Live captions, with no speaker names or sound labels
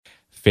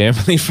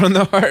Family from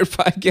the Heart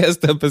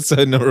podcast,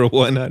 episode number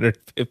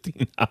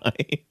 159.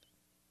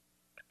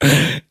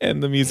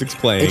 And the music's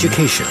playing.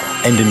 Educational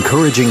and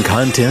encouraging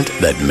content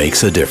that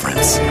makes a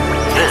difference.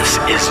 This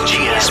is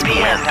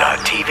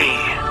GSPN.TV.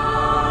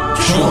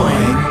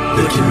 Join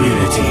the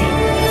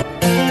community.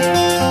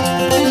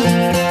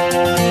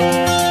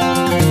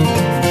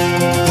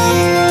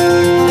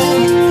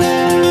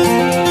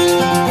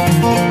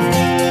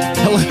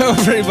 Hello,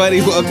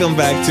 everybody. Welcome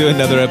back to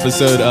another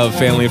episode of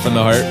Family from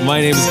the Heart. My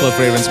name is Cliff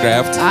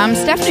Ravenscraft. I'm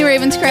Stephanie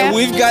Ravenscraft. And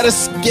we've got a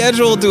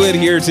schedule to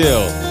adhere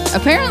to.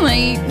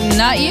 Apparently,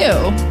 not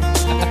you.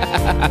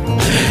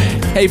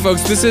 Hey,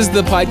 folks, this is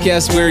the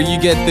podcast where you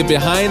get the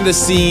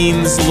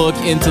behind-the-scenes look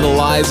into the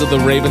lives of the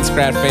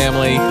Ravenscraft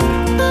family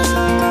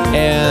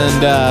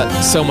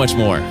and so much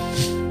more.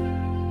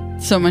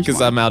 So much more.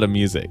 Because I'm out of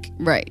music.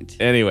 Right.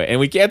 Anyway, and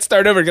we can't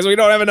start over because we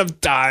don't have enough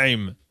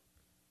time.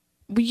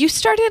 Well, you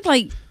started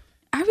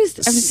I was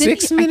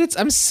 6 minutes.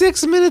 I'm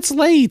 6 minutes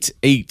late.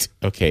 8.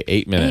 Okay,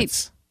 8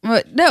 minutes.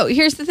 But no,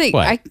 here's the thing.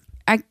 What?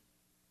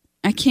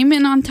 I came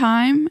in on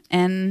time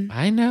and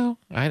I know.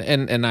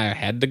 And I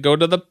had to go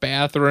to the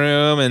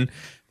bathroom and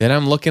then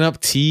I'm looking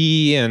up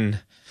tea and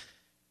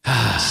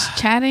just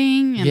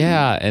chatting. And,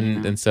 yeah,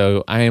 and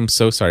so I am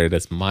so sorry.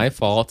 That's my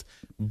fault.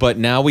 But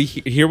now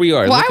here we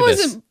are. Well,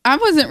 Look I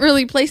wasn't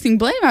really placing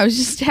blame. I was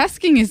just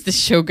asking, is the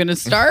show going to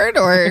start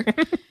or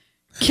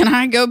can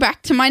I go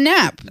back to my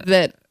nap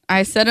that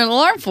I set an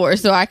alarm for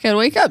so I could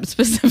wake up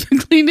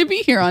specifically to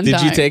be here on time?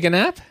 Did you take a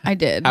nap? I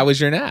did. How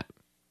was your nap?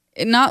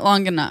 Not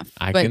long enough.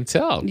 I can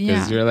tell because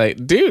yeah. you're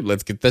like, dude,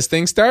 let's get this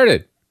thing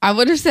started. I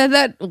would have said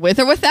that with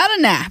or without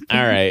a nap.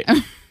 All right.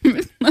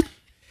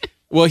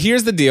 Well,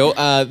 here's the deal.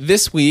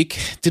 This week,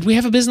 did we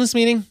have a business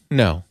meeting?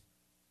 No.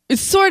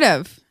 It's sort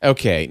of.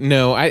 Okay.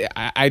 No,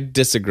 I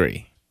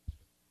disagree.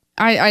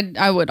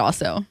 I would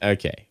also.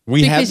 Okay.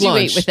 We had lunch. Because you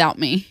ate without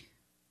me.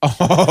 Oh.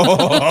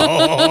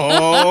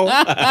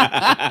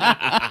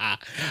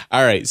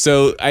 All right.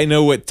 So I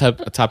know what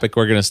topic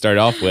we're going to start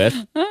off with.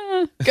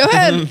 Go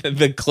ahead.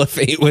 The Cliff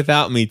ate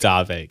without me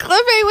topic.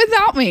 Cliff ate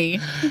without me.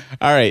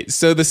 All right.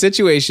 So the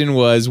situation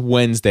was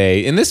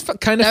Wednesday, and this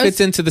kind of fits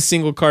into the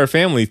single car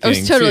family thing. It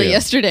was totally too.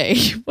 Yesterday,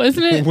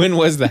 wasn't it? When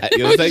was that?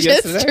 It was that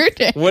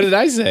yesterday. What did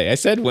I say? I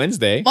said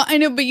Wednesday. Well, I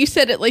know, but you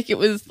said it like it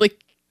was 3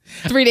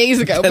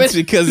 days ago. That's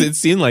because it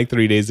seemed like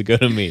 3 days ago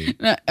to me.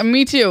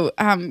 Me too.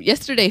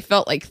 Yesterday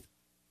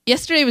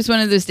was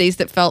one of those days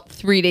that felt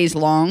 3 days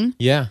long.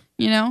 Yeah.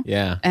 You know?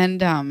 Yeah.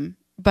 And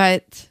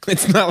but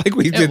it's not like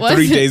we did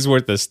 3 days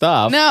worth of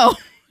stuff. No.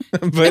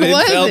 But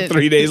it felt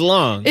 3 days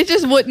long. It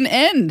just wouldn't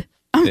end.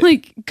 I'm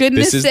like,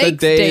 goodness sakes. This is the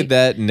day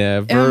that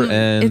never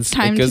ends. It's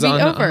time to be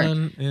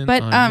over.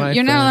 But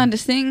you're not allowed to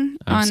sing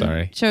on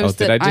shows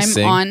that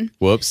I'm on.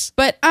 Whoops.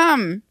 But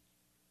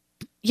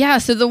yeah,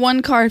 so the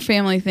one car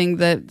family thing,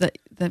 the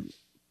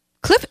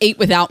Cliff ate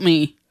without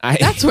me.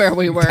 That's where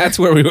we were. That's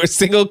where we were.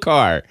 Single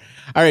car.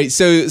 All right.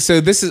 So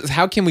this is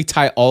how can we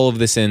tie all of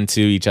this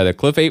into each other?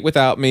 Cliff ate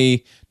without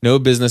me. No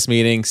business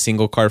meeting.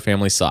 Single car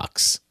family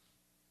sucks.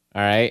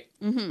 All right.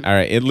 Mm-hmm. All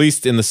right. At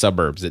least in the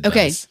suburbs, it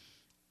does.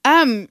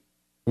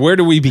 Where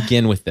do we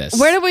begin with this?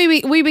 Where do we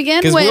begin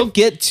with? Because we'll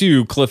get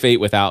to Cliff ate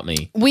without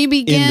me. We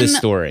begin in this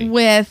story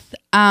with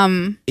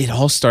It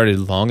all started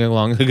long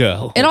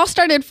ago. It all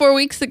started 4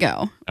 weeks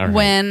ago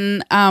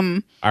when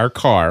our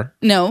car.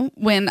 No,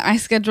 when I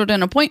scheduled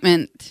an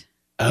appointment.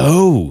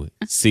 Oh,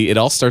 see, it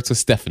all starts with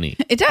Stephanie.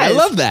 It does. I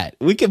love that.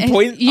 We can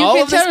point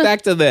all of this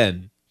back to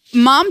then.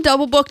 Mom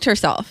double booked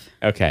herself.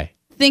 Okay.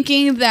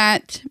 Thinking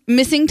that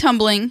missing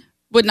tumbling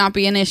would not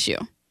be an issue.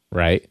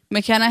 Right.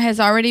 McKenna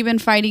has already been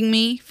fighting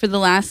me for the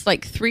last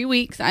 3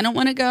 weeks. I don't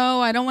want to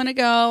go.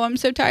 I'm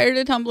so tired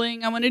of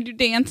tumbling. I want to do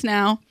dance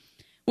now.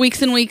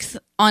 Weeks and weeks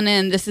on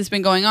end, this has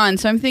been going on.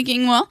 So I'm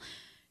thinking, well,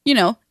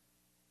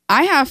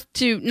 I have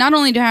to, not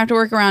only do I have to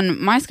work around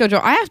my schedule,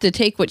 I have to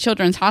take what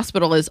Children's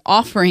Hospital is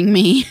offering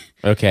me.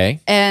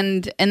 Okay.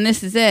 And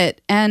this is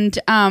it. And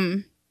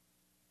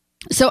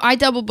so I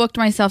double booked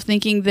myself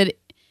thinking that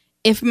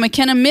if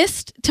McKenna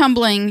missed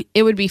tumbling,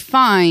 it would be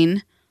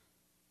fine.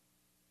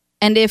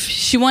 And if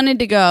she wanted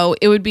to go,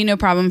 it would be no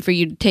problem for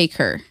you to take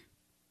her.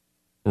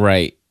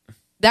 Right.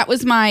 That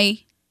was my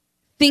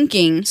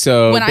thinking.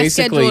 So when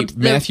basically, I scheduled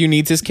Matthew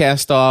needs his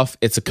cast off.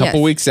 It's a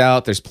couple weeks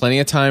out. There's plenty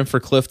of time for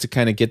Cliff to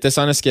kind of get this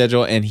on a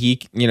schedule. And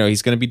he's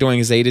going to be doing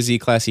his A to Z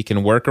class. He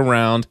can work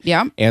around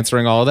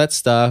answering all of that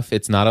stuff.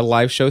 It's not a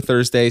live show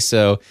Thursday.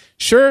 So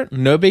sure,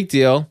 no big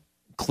deal.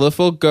 Cliff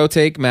will go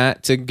take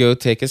Matt to go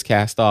take his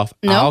cast off.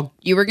 No,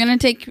 you were going to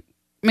take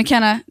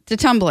McKenna to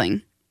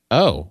tumbling.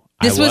 Oh.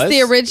 This was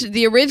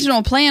the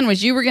original plan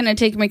was you were going to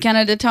take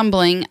McKenna to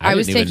tumbling. I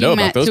was taking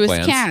Matt to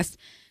his cast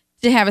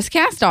to have his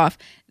cast off.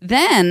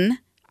 Then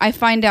I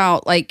find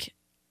out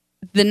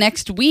the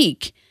next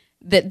week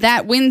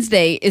that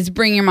Wednesday is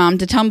Bring Your Mom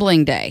to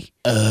Tumbling Day.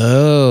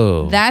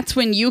 Oh. That's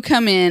when you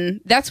come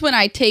in. That's when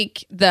I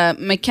take the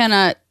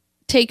McKenna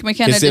take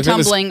McKenna to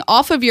tumbling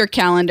off of your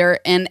calendar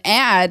and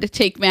add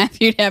take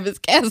Matthew to have his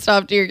cast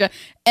off to your calendar.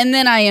 And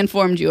then I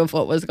informed you of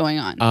what was going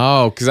on.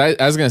 Oh, because I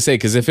was going to say,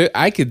 because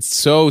I could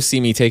so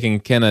see me taking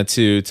McKenna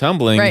to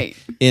tumbling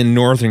in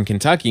northern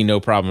Kentucky, no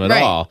problem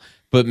at all.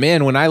 But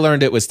man, when I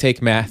learned it was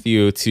take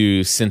Matthew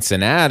to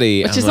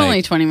Cincinnati, which is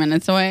only 20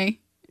 minutes away.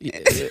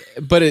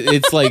 But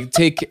it's like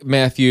take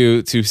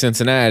Matthew to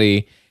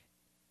Cincinnati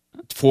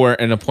for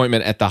an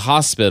appointment at the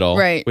hospital,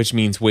 which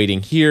means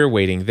waiting here,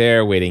 waiting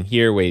there, waiting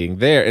here, waiting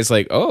there. It's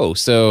like, oh,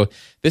 so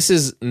this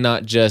is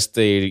not just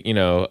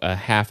a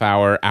half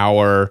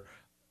hour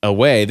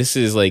away. This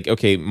is like,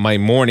 okay, my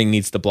morning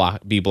needs to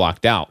be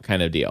blocked out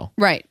kind of deal.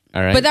 Right.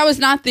 All right. But that was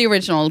not the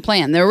original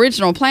plan. The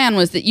original plan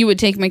was that you would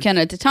take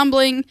McKenna to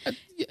tumbling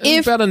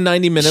if about a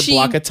 90-minute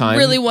block of time.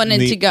 Really wanted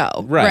to go.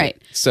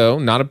 Right. So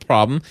not a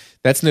problem.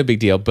 That's no big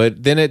deal.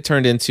 But then it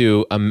turned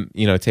into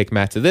take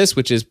Matt to this,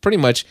 which is pretty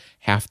much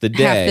half the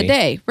day. Half the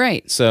day,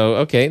 right. So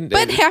okay.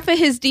 But half of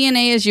his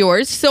DNA is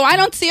yours, so I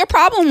don't see a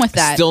problem with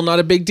that. Still not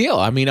a big deal.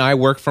 I mean, I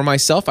work for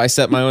myself. I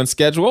set my own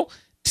schedule.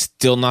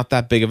 Still not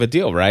that big of a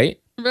deal,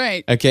 right?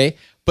 Right. Okay.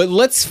 But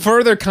let's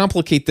further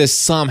complicate this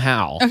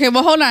somehow. Okay,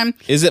 well, hold on.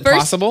 Is it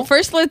possible?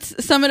 First,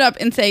 let's sum it up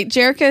and say,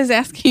 Jerica is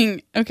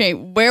asking, okay,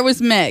 where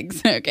was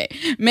Megs? Okay,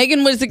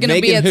 Megan was going to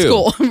be at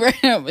school.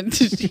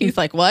 He's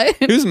like, what?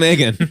 Who's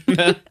Megan?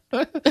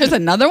 There's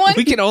another one?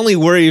 We can only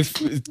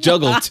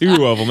juggle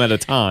two of them at a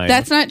time.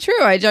 That's not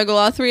true. I juggle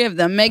all three of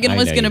them. Megan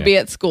was going to be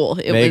at school.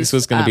 Megs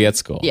was going to be at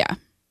school. Yeah.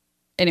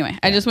 Anyway,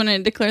 I just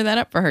wanted to clear that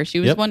up for her. She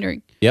was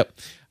wondering. Yep.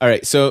 All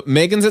right, so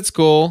Megan's at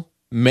school.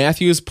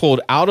 Matthew is pulled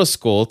out of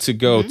school to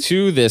go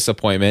to this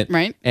appointment.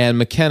 Right. And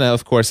McKenna,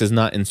 of course, is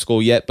not in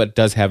school yet, but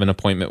does have an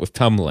appointment with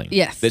tumbling.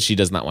 Yes. That she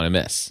does not want to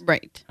miss.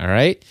 Right. All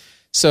right.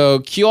 So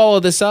cue all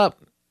of this up.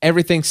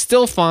 Everything's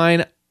still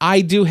fine.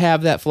 I do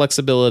have that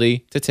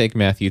flexibility to take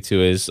Matthew to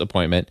his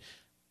appointment.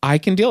 I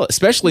can deal it,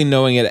 especially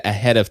knowing it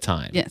ahead of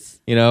time.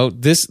 Yes.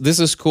 This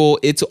is cool.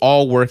 It's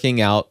all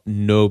working out.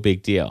 No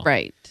big deal.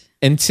 Right.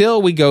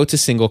 Until we go to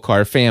single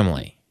car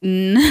family.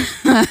 All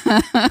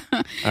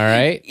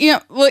right.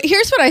 Yeah. Well,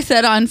 here's what I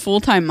said on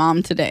Full-Time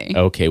Mom today.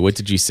 Okay. What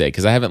did you say?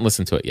 Because I haven't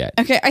listened to it yet.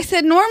 Okay. I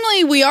said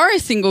normally we are a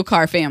single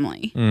car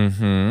family.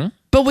 Mm-hmm.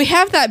 But we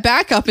have that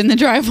backup in the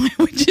driveway,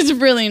 which is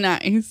really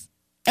nice.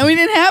 And we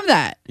didn't have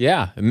that.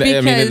 Yeah. I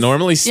mean, it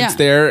normally sits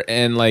there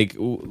and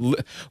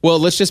well,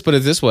 let's just put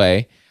it this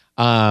way.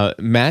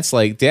 Matt's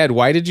like, Dad,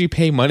 why did you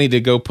pay money to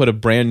go put a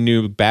brand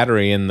new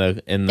battery in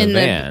the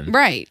van?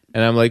 Right.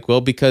 And I'm like,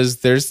 well, because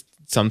there's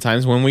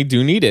sometimes when we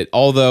do need it.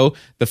 Although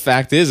the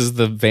fact is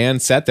the van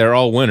sat there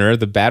all winter,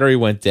 the battery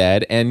went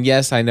dead. And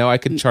yes, I know I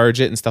could charge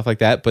it and stuff like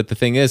that. But the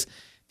thing is,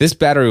 this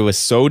battery was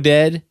so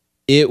dead,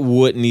 it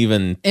wouldn't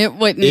even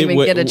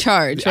get a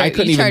charge. Right? I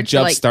couldn't even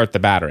jump start the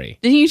battery.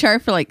 Didn't you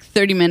charge for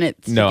 30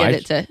 minutes to get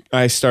it to?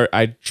 I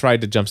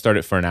tried to jump start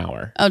it for an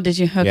hour. Oh, did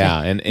you? Okay.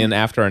 Yeah, and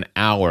after an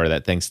hour,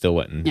 that thing still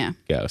wouldn't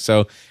go.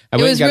 So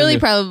it was really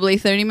probably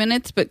 30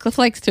 minutes, but Cliff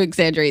likes to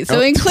exaggerate. So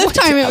in Cliff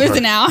time, it was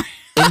an hour.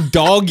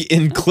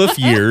 in Cliff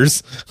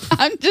years.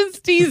 I'm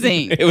just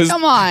teasing.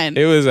 Come on.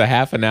 It was a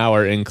half an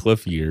hour in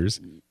Cliff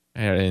years.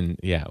 And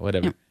yeah,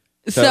 whatever. Yeah.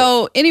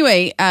 So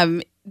anyway,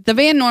 the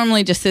van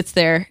normally just sits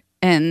there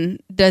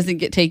and doesn't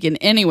get taken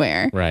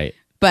anywhere. Right.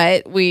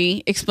 But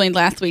we explained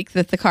last week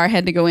that the car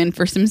had to go in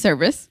for some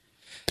service.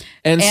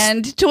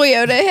 And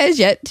Toyota has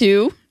yet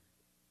to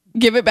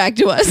give it back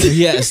to us.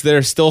 Yes,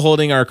 they're still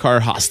holding our car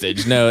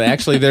hostage. No,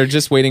 actually, they're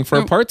just waiting for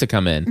a part to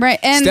come in. Right.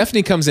 And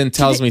Stephanie comes in,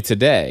 tells me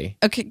today.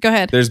 Okay, go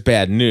ahead. There's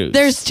bad news.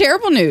 There's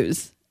terrible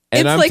news.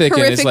 And it's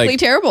horrifically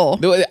terrible.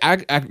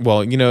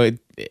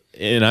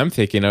 And I'm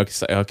thinking,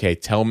 okay,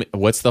 tell me,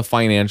 what's the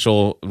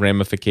financial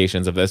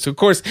ramifications of this? Of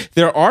course,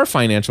 there are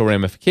financial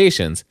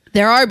ramifications.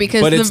 There are,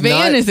 because the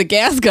van is a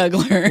gas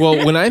guggler.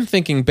 Well, when I'm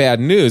thinking bad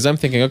news, I'm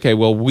thinking, okay,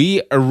 well,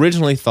 we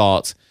originally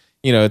thought,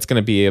 it's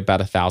going to be about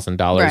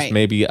 $1,000,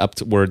 maybe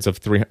upwards of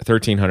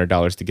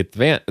 $1,300 to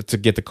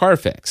get the car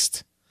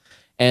fixed.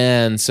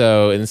 And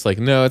it's like,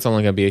 no, it's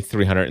only going to be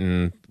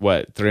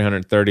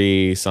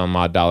 $330 some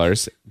odd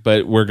dollars,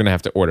 but we're going to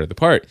have to order the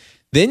part.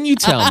 Then you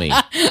tell me.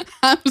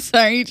 I'm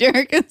sorry,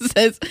 Jerica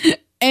says,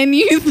 and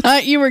you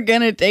thought you were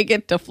going to take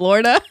it to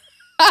Florida?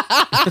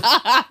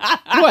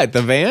 What,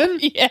 the van?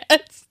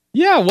 Yes.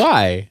 Yeah,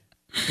 why?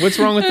 What's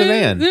wrong with the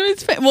van?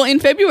 Well, in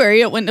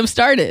February, it wouldn't have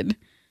started.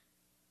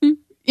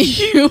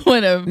 You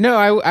would have. No,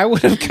 I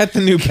would have got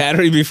the new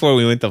battery before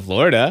we went to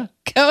Florida.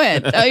 Go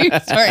ahead. Tell your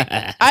story.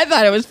 I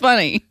thought it was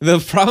funny. The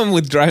problem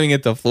with driving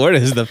it to Florida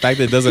is the fact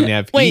that it doesn't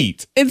have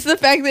heat. It's the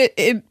fact that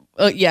it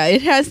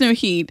has no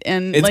heat,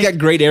 and it's got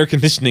great air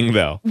conditioning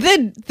though.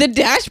 The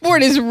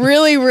dashboard is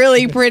really,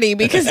 really pretty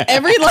because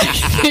every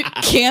it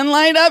can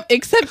light up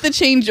except the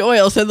change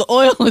oil, so the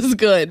oil is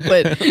good,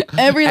 but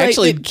every light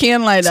it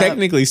can light up.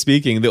 Technically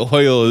speaking, the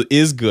oil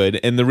is good,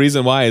 and the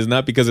reason why is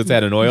not because it's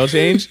had an oil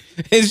change.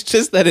 It's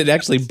just that it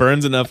actually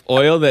burns enough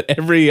oil that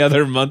every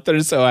other month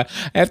or so I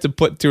have to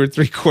put 2 or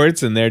 3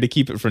 quarts in there to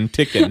keep it from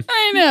ticking.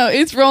 I know,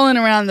 it's rolling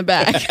around the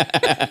back.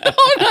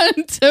 Hold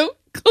on, so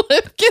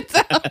Cliff gets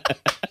out.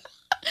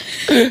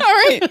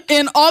 right.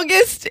 In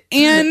August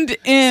and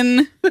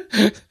in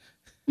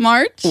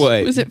March.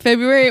 What? Was it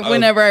February?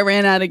 Whenever I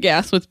ran out of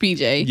gas with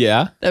PJ.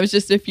 Yeah. That was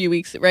just a few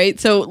weeks, right?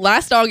 So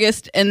last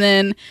August, and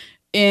then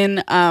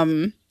in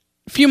a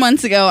few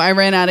months ago, I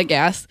ran out of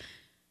gas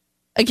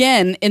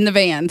again in the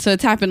van. So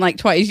it's happened like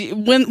twice.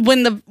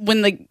 When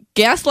the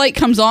gas light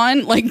comes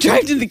on, like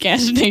drive to the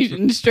gas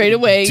station straight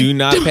away. Do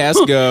not pass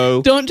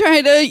go. Don't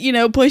try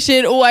to, push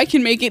it. Oh, I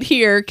can make it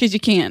here, because you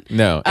can't.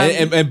 No.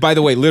 And by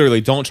the way,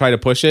 literally, don't try to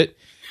push it.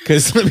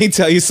 Because let me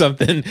tell you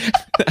something.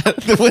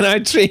 When I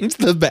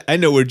changed I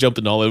know we're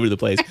jumping all over the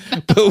place,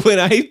 but when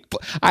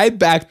I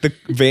backed the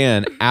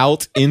van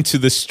out into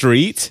the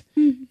street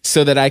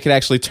so that I could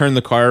actually turn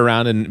the car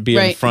around and be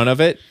in front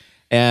of it.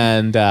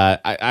 And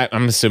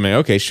I'm assuming,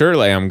 okay,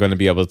 surely I'm going to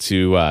be able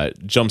to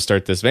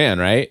jumpstart this van,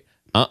 right?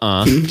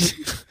 The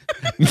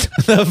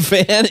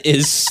van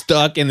is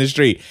stuck in the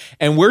street.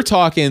 And we're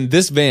talking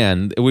this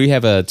van, we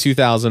have a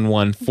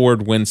 2001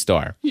 Ford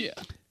Windstar. Yeah.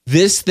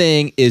 This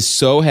thing is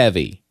so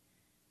heavy.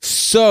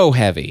 So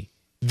heavy.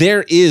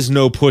 There is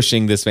no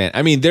pushing this van.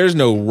 I mean, there's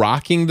no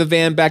rocking the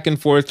van back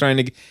and forth trying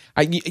to.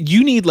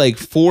 You need like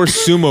 4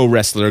 sumo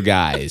wrestler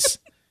guys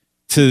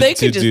to They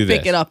could just do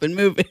pick this. it up and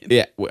move it.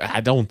 Yeah,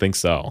 I don't think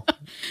so.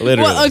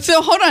 Literally. Well,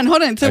 so hold on.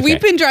 So Okay.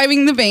 we've been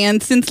driving the van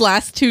since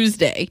last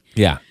Tuesday.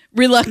 Yeah.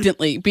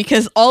 Reluctantly,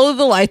 because all of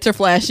the lights are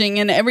flashing,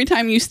 and every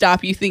time you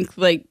stop, you think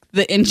like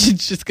the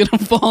engine's just gonna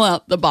fall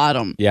out the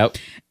bottom. Yep.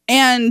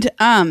 And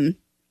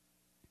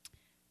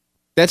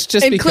That's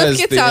just and because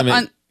Cliff gets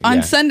out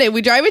on Sunday.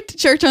 We drive it to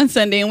church on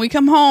Sunday, and we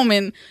come home,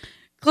 and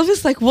Cliff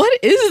is like, "What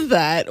is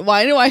that?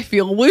 Why do I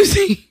feel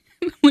woozy?"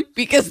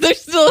 Because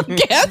there's still a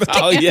gas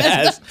can. Oh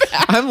yes.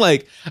 I'm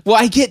like, well,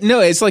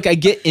 it's like I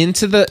get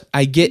into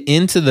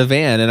the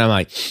van, and I'm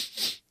like,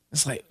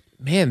 it's like,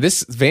 man,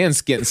 this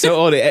van's getting so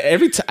old.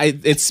 Every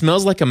time it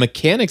smells like a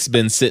mechanic's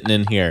been sitting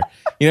in here.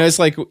 It's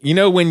like,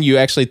 when you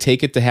actually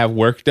take it to have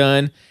work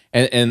done,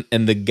 and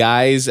the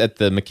guys at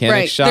the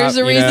mechanic shop. There's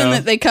a reason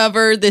that they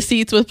cover the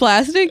seats with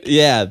plastic.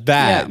 Yeah,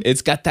 that. Yeah.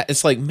 It's got that.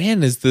 It's like,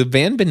 man, has the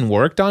van been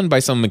worked on by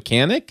some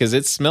mechanic? Because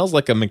it smells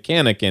like a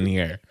mechanic in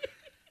here.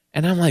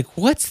 And I'm like,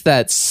 what's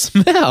that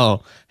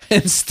smell?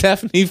 And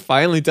Stephanie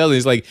finally tells me,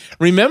 he's like,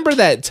 remember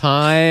that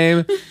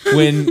time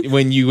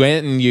when you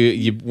went and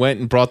you went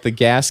and brought the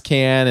gas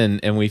can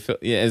and we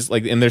it's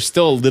like, and there's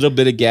still a little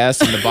bit of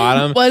gas in the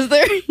bottom. Was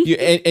there?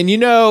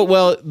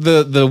 Well,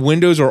 the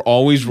windows are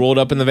always rolled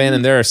up in the van,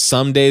 and there are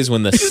some days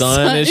when the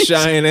sun is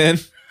shining, and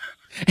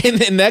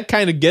that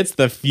kind of gets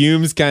the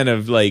fumes kind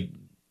of like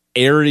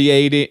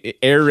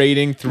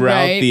aerating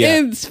throughout the.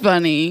 It's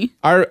funny.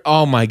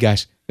 Oh my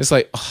gosh, it's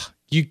like. Oh,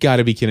 you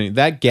gotta be kidding me.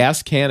 That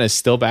gas can is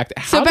still back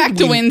there. So back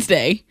to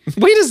Wednesday.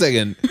 Wait a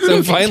second.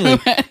 So finally,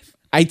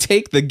 I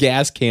take the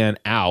gas can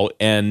out,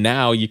 and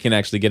now you can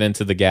actually get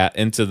into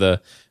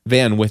the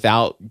van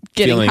without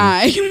getting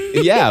high.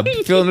 Yeah,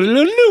 feeling a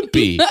little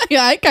loopy.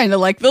 Yeah, I kind of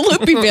like the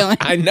loopy feeling.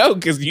 I know,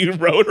 because you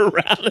rode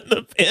around in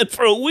the van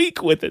for a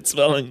week with it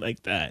smelling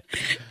like that.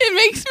 It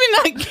makes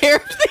me not care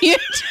for the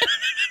engine.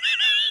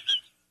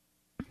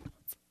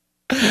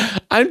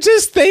 I'm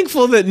just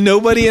thankful that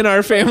nobody in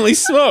our family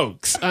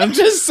smokes. I'm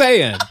just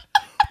saying.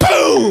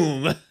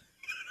 Boom!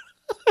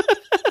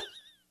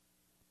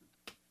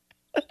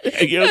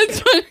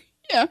 That's funny.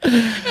 Yeah.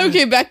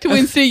 Okay, back to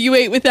Wednesday. You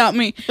ate without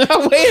me.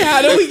 Wait,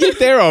 how did we get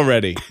there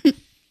already?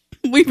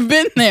 We've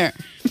been there.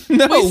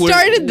 No, we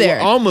started there.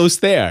 We're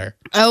almost there.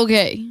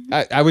 Okay.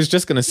 I was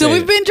just going to say. So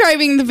we've been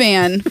driving the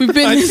van.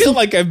 I feel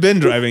like I've been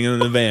driving in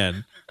the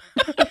van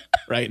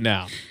right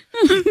now.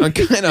 I'm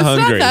kind of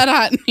hungry. It's not that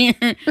hot in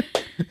here.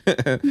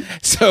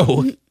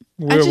 So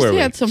I just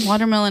had some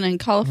watermelon and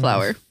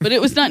cauliflower, but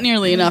it was not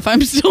nearly enough.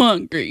 I'm still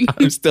hungry.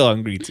 I'm still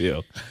hungry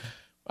too.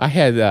 I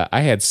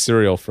had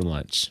cereal for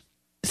lunch.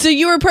 So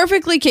you were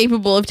perfectly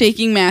capable of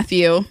taking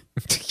Matthew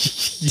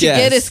to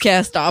get his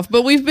cast off,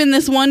 but we've been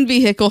this one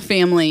vehicle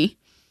family.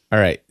 All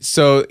right.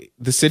 So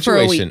the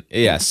situation,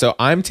 so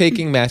I'm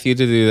taking Matthew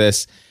to do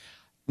this.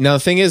 Now,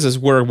 the thing is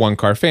we're a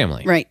one-car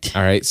family. Right.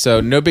 All right.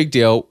 So no big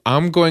deal.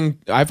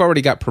 I've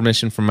already got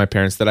permission from my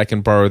parents that I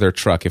can borrow their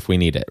truck if we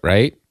need it,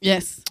 right?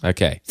 Yes.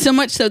 Okay. So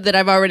much so that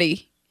I've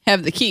already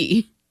have the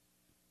key.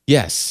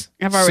 Yes.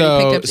 I've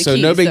already picked up the key. So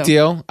no big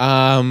deal.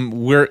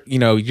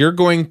 You're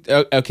going,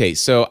 okay.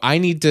 So I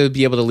need to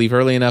be able to leave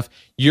early enough.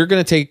 You're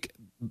going to take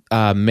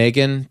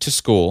Megan to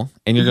school,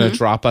 and you're going to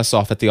drop us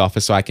off at the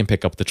office so I can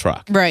pick up the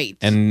truck. Right.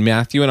 And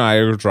Matthew and I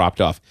are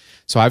dropped off.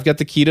 So I've got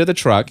the key to the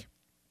truck,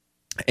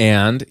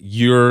 and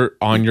you're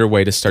on your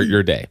way to start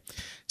your day.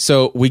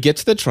 So we get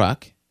to the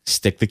truck,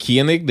 stick the key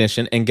in the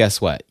ignition, and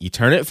guess what? You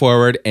turn it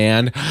forward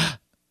and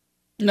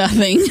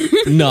nothing.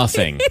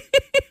 Nothing.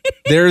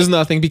 There is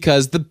nothing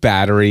because the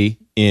battery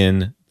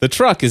in the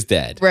truck is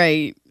dead.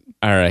 Right.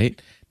 All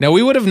right. Now,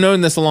 we would have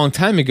known this a long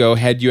time ago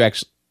had you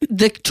actually...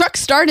 The truck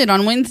started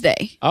on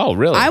Wednesday. Oh,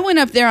 really? I went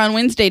up there on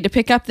Wednesday to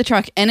pick up the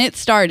truck, and it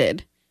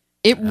started.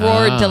 It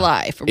roared to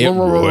life. It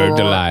roared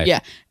to life.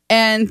 Yeah.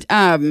 And...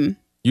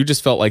 you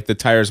just felt like the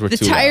tires were too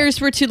low. The tires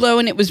were too low,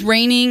 and it was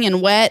raining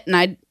and wet,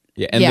 and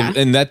Yeah,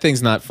 and that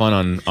thing's not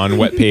fun on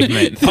wet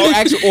pavement.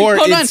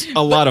 It's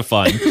a lot of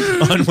fun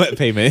on wet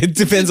pavement. It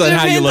depends on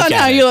how you look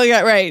at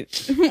it.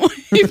 Right.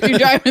 If you're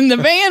driving the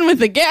van with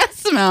the gas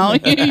smell,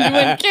 you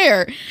wouldn't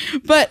care.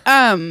 But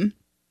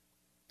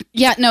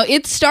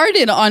it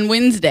started on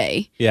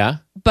Wednesday. Yeah.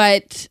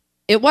 But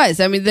it was.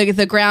 I mean,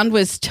 the ground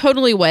was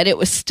totally wet. It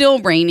was still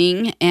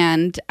raining,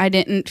 and I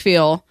didn't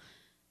feel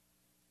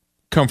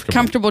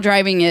comfortable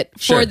driving it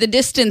for the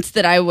distance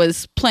that I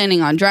was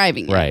planning on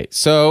driving it. Right.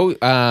 So,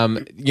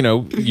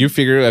 you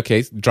figure,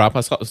 okay, drop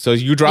us off. So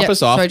you drop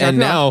us off, and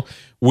now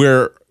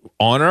we're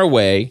on our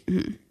way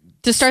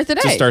to start the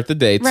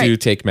day. To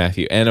take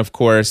Matthew. And of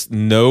course,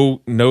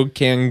 no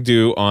can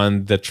do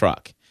on the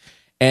truck.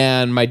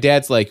 And my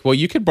dad's like, well,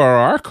 you could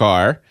borrow our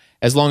car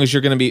as long as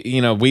you're going to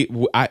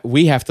be,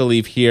 we have to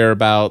leave here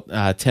about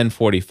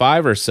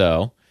 10:45 or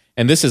so.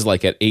 And this is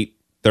like at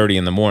 8:30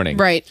 in the morning.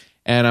 Right.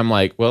 And I'm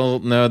like, well,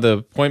 no, the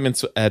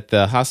appointment's at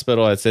the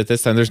hospital. It's at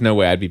this time. There's no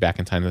way I'd be back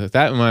in time.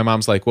 That. And my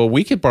mom's like, well,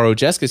 we could borrow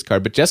Jessica's car,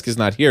 but Jessica's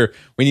not here.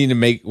 We need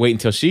to wait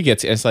until she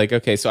gets here. It's like,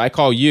 okay, so I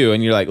call you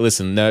and you're like,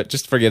 listen, no,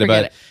 just forget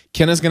about it.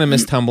 Kenna's going to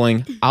miss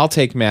tumbling. I'll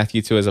take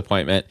Matthew to his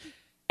appointment.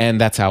 And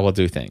that's how we'll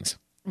do things.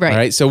 Right. All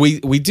right. So we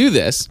do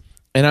this.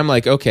 And I'm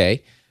like,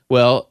 okay,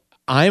 well,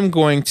 I'm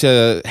going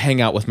to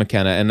hang out with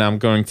McKenna and I'm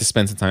going to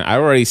spend some time. I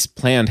already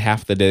planned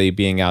half the day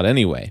being out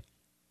anyway.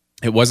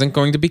 It wasn't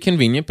going to be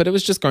convenient, but it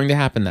was just going to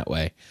happen that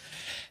way.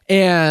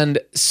 And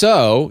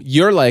so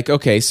you're like,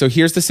 okay, so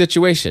here's the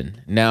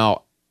situation.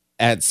 Now,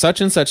 at such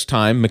and such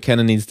time,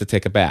 McKenna needs to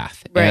take a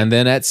bath. Right. And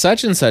then at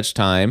such and such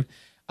time,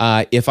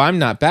 if I'm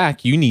not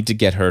back, you need to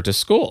get her to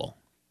school.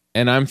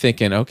 And I'm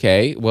thinking,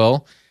 okay,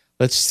 well,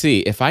 let's see.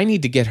 If I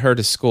need to get her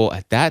to school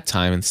at that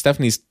time and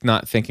Stephanie's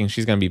not thinking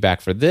she's going to be back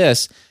for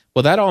this,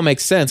 well, that all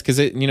makes sense because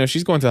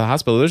she's going to the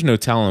hospital. There's no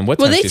telling what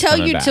time she's coming back.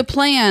 Well, they tell you to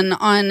plan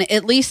on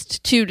at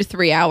least 2 to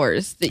 3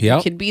 hours that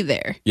you could be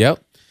there.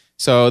 Yep.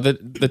 So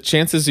the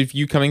chances of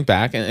you coming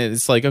back, and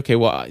it's like, okay,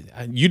 well,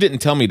 you didn't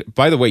tell me.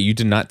 By the way, you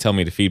did not tell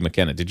me to feed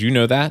McKenna. Did you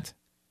know that?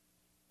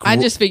 I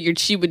just figured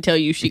she would tell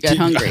you she got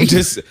hungry. I'm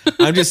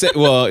just saying,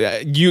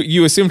 well,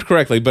 you assumed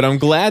correctly, but I'm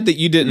glad that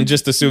you didn't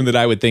just assume that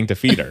I would think to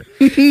feed her.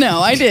 No,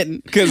 I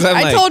didn't. Because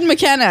I told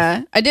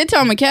McKenna, I did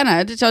tell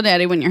McKenna to tell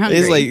Daddy when you're hungry.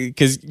 It's like,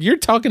 because you're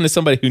talking to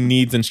somebody who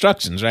needs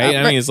instructions, right?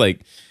 I mean, it's like,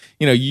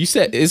 you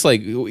said, it's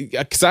like,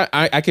 because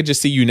I could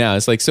just see you now.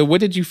 It's like, so what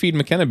did you feed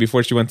McKenna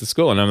before she went to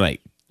school? And I'm like,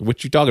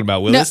 what you talking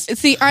about, Willis? No,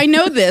 see, I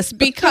know this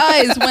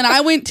because when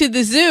I went to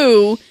the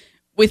zoo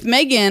with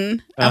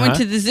Megan, I went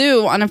to the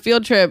zoo on a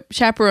field trip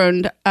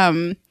chaperoned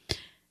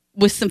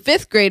with some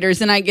 5th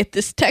graders, and I get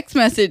this text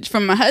message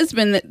from my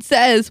husband that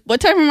says, what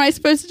time am I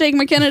supposed to take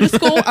McKenna to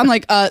school? I'm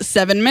like,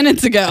 7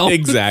 minutes ago.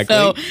 Exactly.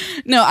 So,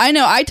 no, I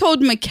know. I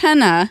told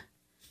McKenna.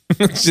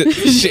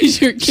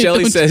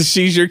 Shelly says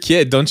she's your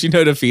kid. Don't you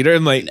know to feed her?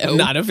 I'm like, no.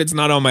 Not if it's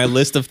not on my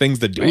list of things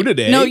to do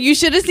today. No, you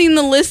should have seen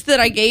the list that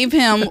I gave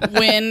him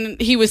when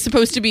he was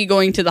supposed to be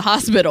going to the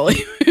hospital.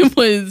 It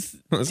was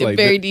like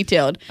very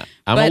detailed.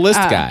 I'm a list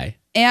guy.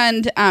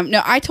 And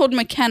no, I told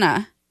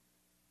McKenna.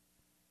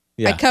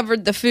 Yeah. I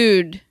covered the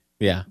food.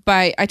 Yeah.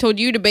 I told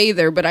you to bathe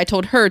her, but I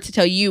told her to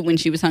tell you when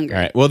she was hungry.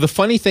 All right. Well, the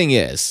funny thing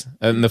is,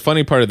 and the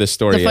funny part of this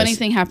story the funny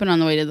thing happened on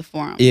the way to the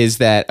forum. Is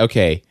that,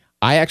 okay,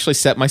 I actually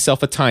set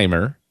myself a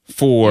timer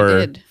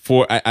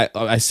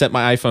I set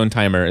my iPhone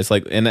timer. It's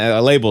like, and I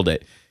labeled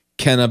it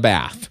Kenna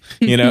bath,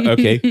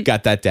 okay,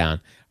 got that down.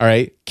 All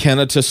right.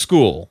 Kenna to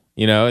school,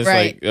 it's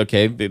right. Like,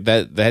 okay,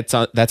 that's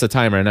a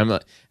timer.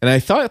 And I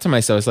thought to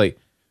myself, it's like,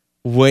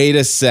 wait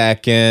a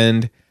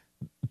second.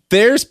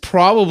 There's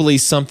probably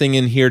something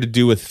in here to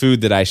do with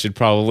food that I should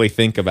probably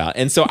think about.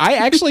 And so I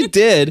actually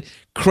did,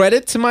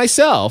 credit to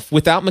myself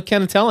without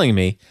McKenna telling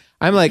me.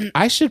 I'm like,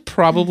 I should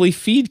probably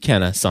feed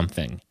Kenna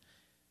something.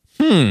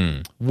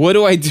 What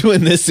do I do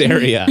in this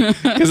area?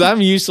 Because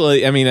I'm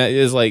usually,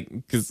 it's like,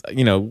 because,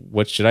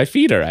 what should I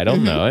feed her? I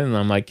don't know. And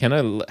I'm like,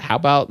 Kenna, how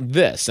about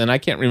this? And I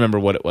can't remember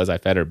what it was I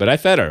fed her, but I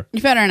fed her.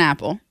 You fed her an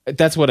apple.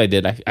 That's what I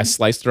did. I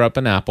sliced her up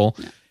an apple.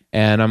 Yeah.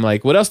 And I'm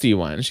like, what else do you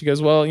want? And she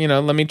goes, well,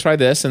 let me try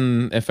this.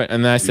 And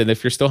then I said,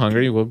 if you're still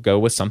hungry, we'll go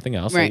with something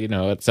else. Right.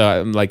 So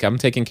I'm like, I'm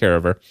taking care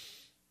of her.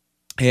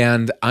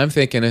 And I'm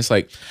thinking, it's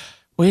like,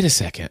 wait a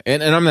second.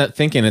 And I'm not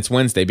thinking it's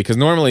Wednesday, because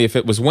normally if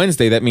it was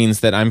Wednesday, that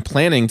means that I'm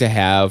planning to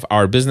have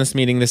our business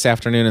meeting this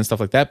afternoon and stuff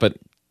like that. But,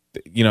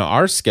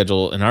 our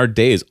schedule and our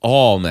day is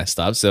all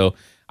messed up. So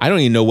I don't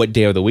even know what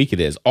day of the week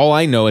it is. All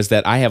I know is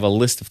that I have a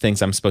list of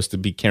things I'm supposed to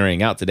be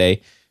carrying out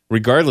today,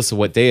 regardless of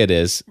what day it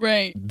is.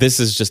 Right. This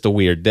is just a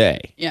weird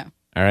day. Yeah.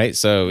 All right.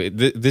 So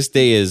this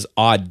day is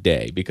odd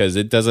day because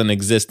it doesn't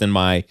exist in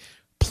my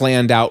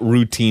planned out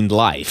routine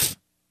life.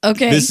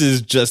 Okay. This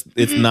is just,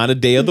 it's not a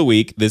day of the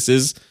week. This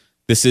is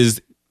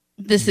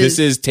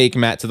take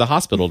Matt to the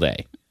hospital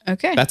day.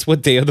 Okay. That's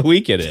what day of the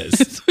week it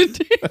is.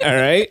 All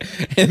right.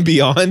 And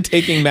beyond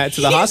taking Matt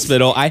to the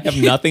hospital, I have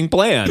nothing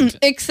planned.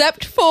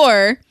 Except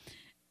for,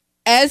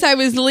 as I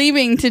was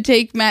leaving to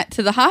take Matt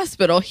to the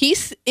hospital,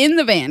 he's in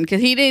the van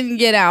because he didn't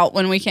get out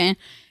when we came.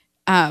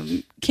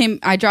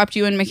 I dropped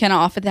you and McKenna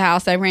off at the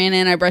house. I ran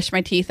in, I brushed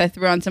my teeth, I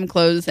threw on some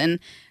clothes, and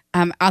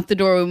out the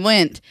door we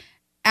went.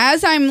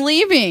 As I'm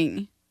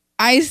leaving,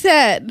 I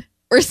said,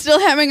 "We're still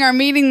having our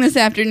meeting this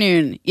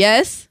afternoon,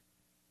 yes?"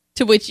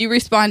 To which you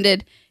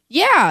responded,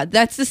 "Yeah,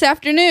 that's this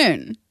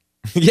afternoon."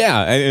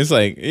 Yeah, and it's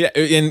like, yeah,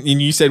 and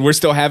you said we're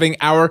still having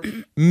our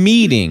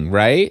meeting,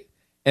 right?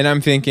 And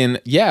I'm thinking,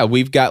 yeah,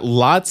 we've got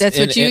lots. That's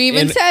what you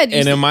even said.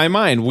 And in my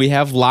mind, we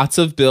have lots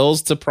of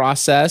bills to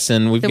process,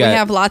 and we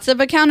have lots of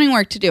accounting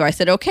work to do. I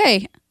said,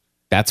 okay.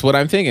 That's what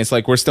I'm thinking. It's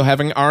like we're still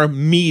having our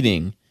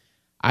meeting.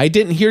 I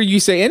didn't hear you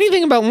say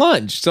anything about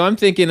lunch, so I'm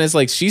thinking it's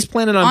like she's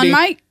planning on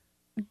being.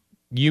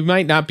 You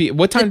might not be.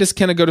 What time does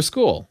Kenna go to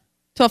school?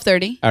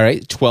 12:30. All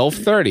right,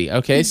 12:30.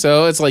 Okay,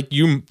 so it's like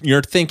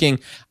you're thinking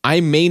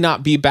I may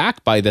not be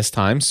back by this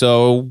time.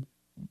 So,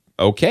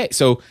 okay,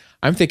 so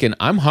I'm thinking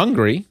I'm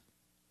hungry.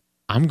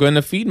 I'm going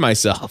to feed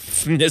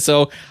myself.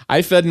 So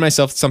I fed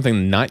myself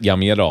something not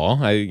yummy at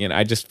all.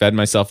 I just fed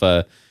myself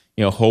a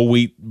whole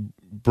wheat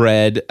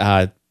bread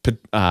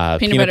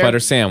peanut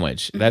butter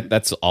sandwich.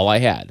 That's all I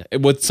had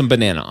with some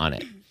banana on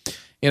it.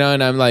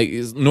 And I'm like,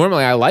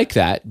 normally I like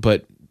that,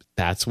 but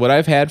that's what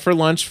I've had for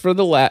lunch for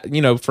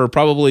for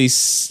probably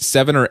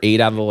 7 or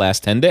 8 out of the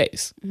last 10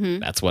 days. Mm-hmm.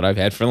 That's what I've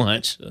had for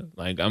lunch.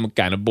 Like, I'm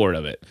kind of bored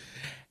of it.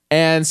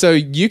 And so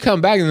you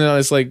come back and then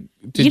it's like,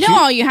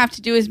 all you have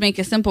to do is make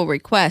a simple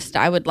request.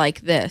 I would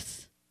like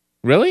this.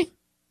 Really?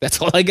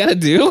 That's all I got to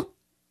do?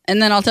 And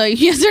then I'll tell you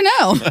yes or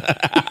no.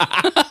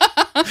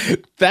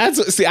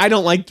 I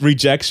don't like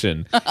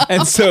rejection.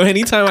 And so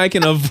anytime I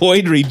can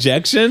avoid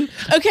rejection.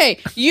 Okay,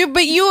 you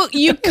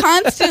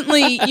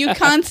constantly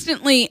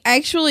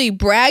actually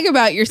brag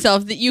about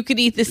yourself that you could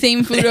eat the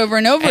same food over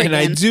and over again. And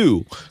I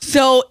do.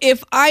 So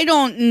if I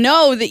don't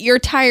know that you're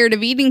tired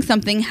of eating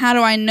something, how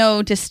do I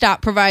know to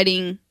stop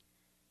providing?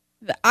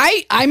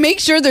 I make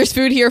sure there's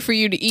food here for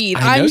you to eat.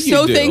 I'm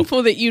so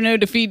thankful that you know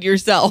to feed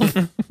yourself.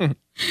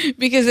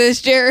 Because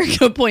as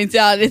Jericho points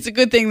out, it's a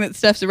good thing that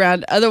stuff's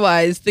around.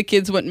 Otherwise, the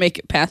kids wouldn't make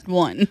it past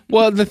 1.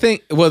 Well,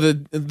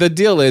 the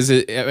deal is,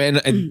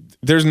 and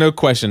there's no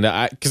question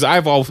that because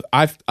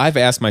I've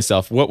asked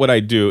myself, what would I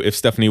do if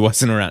Stephanie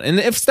wasn't around? And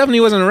if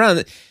Stephanie wasn't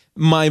around,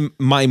 my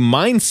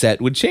mindset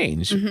would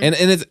change.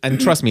 Mm-hmm.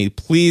 And trust me,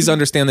 please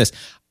understand this.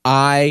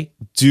 I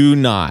do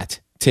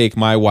not take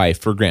my wife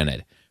for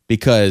granted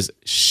because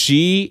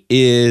she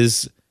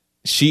is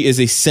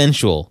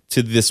essential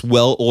to this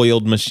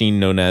well-oiled machine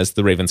known as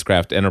the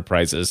Ravenscraft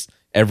Enterprises,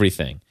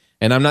 everything.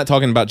 And I'm not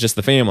talking about just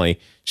the family.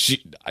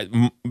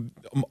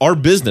 Our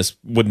business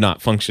would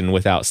not function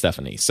without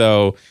Stephanie.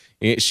 So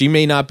she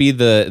may not be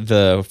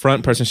the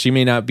front person. She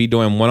may not be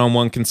doing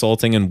one-on-one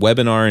consulting and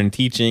webinar and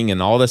teaching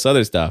and all this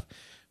other stuff.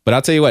 But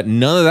I'll tell you what,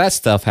 none of that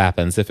stuff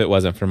happens if it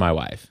wasn't for my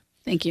wife.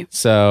 Thank you.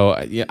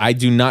 So I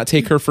do not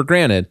take her for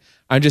granted.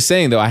 I'm just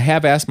saying, though, I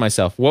have asked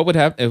myself, what would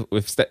happen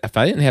if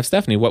I didn't have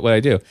Stephanie, what would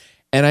I do?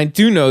 And I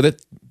do know that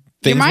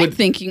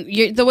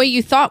things the way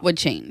you thought would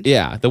change.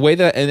 Yeah, the way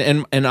that,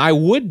 and I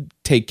would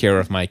take care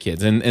of my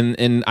kids,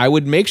 and I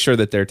would make sure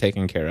that they're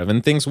taken care of,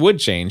 and things would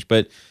change.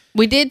 But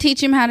we did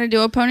teach him how to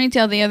do a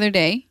ponytail the other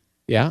day.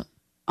 Yeah.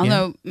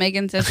 Although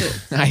Megan says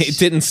it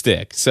didn't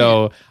stick.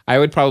 So I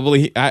would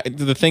probably,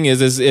 the thing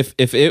is if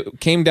it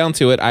came down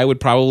to it, I would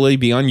probably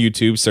be on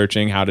YouTube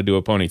searching how to do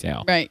a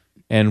ponytail. Right.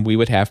 And we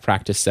would have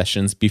practice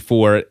sessions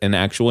before an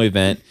actual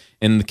event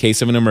in the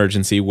case of an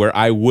emergency where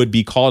I would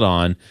be called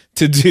on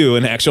to do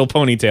an actual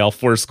ponytail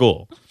for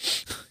school.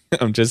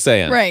 I'm just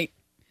saying. Right.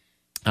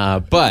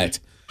 But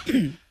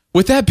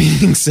with that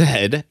being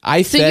said,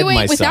 I fed myself. So you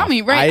ate without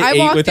me, right?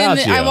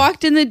 I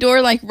walked in the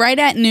door like right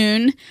at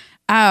noon.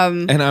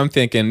 And I'm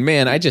thinking,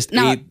 man, I just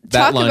ate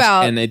that lunch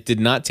and it did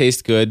not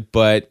taste good,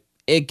 but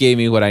it gave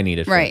me what I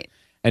needed. Right.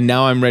 And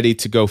now I'm ready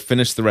to go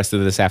finish the rest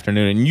of this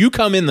afternoon. And you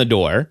come in the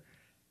door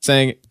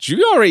saying, "Did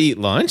you already eat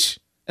lunch?"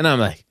 And I'm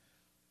like,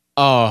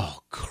 "Oh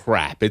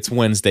crap! It's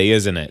Wednesday,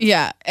 isn't it?"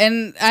 Yeah,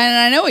 and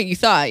I know what you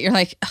thought. You're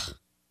like,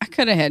 "I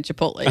could have had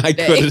Chipotle today. I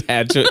could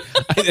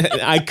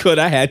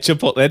have had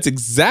Chipotle." That's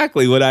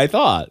exactly what I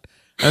thought.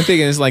 I'm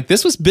thinking it's like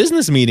this was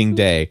business meeting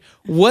day.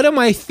 What am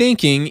I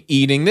thinking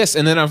eating this?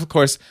 And then of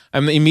course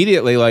I'm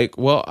immediately like,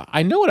 well,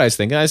 I know what I was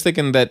thinking. I was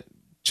thinking that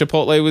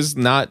Chipotle was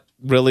not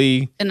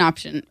really an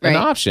option, right? An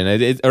option,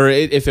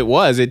 if it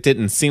was, it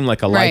didn't seem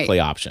like a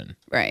likely option,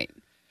 right?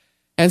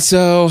 And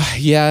so,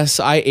 yes,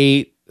 I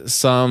ate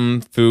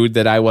some food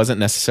that I wasn't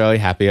necessarily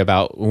happy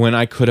about when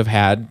I could have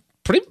had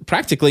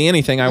practically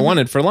anything I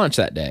wanted for lunch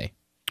that day.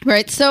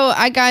 Right. So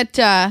I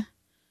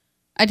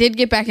did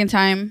get back in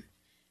time.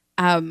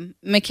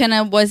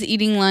 McKenna was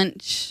eating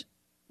lunch.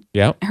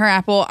 Yeah. Her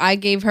apple. I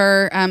gave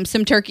her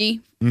some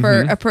turkey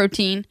for a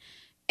protein.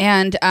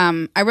 And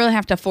I really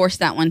have to force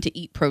that one to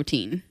eat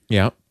protein.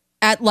 Yeah.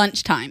 At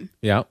lunchtime.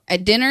 Yeah.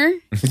 At dinner,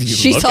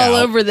 she's all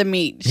over the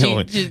meat.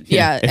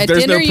 If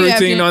there's no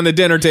protein on the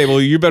dinner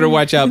table, you better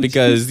watch out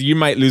because you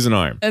might lose an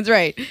arm. That's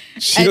right.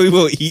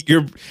 She'll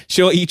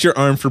eat your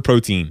arm for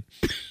protein.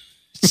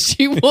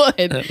 She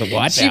would.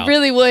 Watch she out.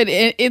 Really would.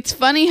 It's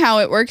funny how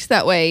it works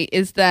that way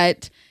is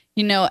that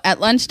at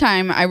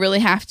lunchtime, I really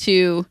have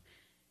to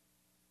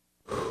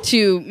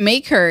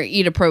make her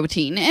eat a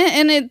protein.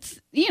 And it's,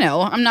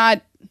 I'm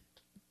not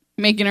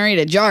making her eat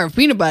a jar of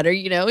peanut butter,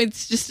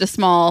 it's just a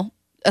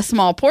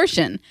small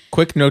portion.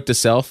 Quick note to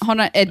self. Hold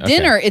on. At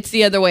dinner, it's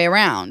the other way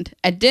around.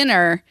 At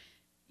dinner,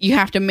 you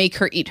have to make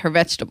her eat her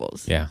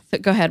vegetables. Yeah. So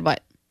go ahead.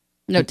 What?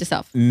 Note to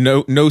self.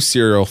 No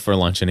cereal for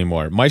lunch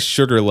anymore. My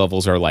sugar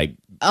levels are like,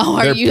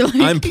 are you like,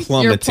 I'm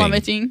plummeting. You're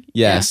plummeting?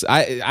 Yes.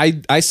 Yeah.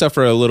 I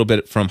suffer a little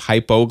bit from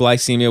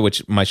hypoglycemia,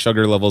 which my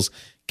sugar levels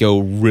go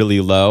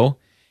really low.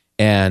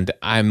 And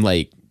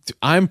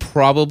I'm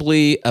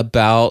probably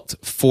about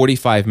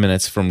 45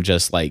 minutes from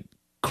just like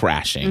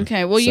crashing.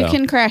 Okay. Well, you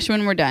can crash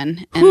when we're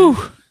done and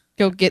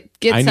go get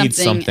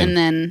something and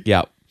then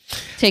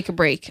take a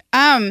break.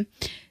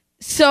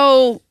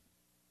 So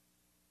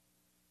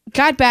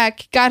got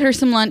back, got her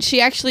some lunch.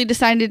 She actually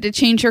decided to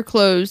change her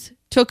clothes,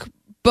 took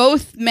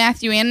both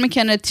Matthew and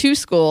McKenna to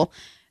school,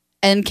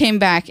 and came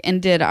back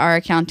and did our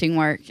accounting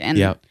work.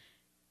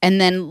 And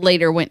then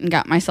later went and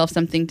got myself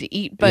something to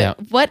eat. But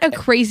what a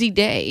crazy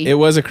day. It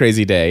was a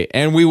crazy day.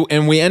 And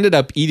we ended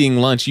up eating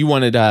lunch. You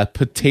wanted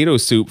potato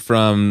soup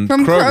from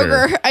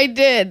Kroger. I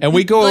did. And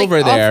we go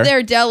over there. Off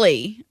their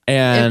deli.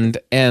 And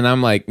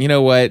I'm like, you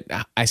know what?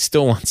 I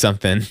still want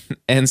something.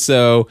 And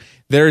so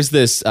there's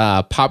this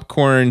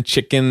popcorn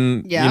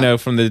chicken,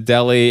 from the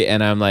deli.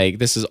 And I'm like,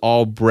 this is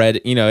all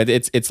bread.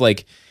 It's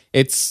like,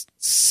 it's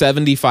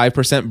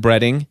 75%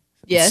 breading.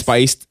 Yes.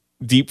 Spiced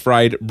deep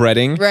fried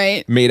breading,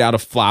 right, made out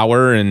of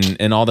flour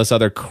and all this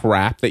other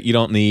crap that you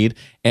don't need,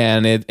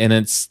 and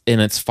it's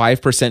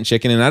 5%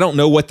 chicken, and I don't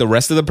know what the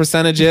rest of the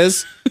percentage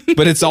is,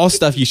 but it's all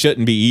stuff you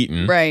shouldn't be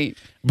eating, right?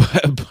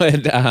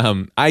 But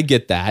I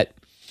get that,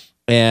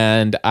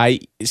 and I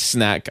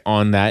snack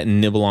on that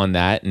and nibble on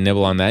that and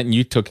nibble on that, and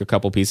you took a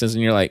couple pieces,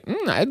 and you're like,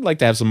 I'd like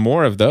to have some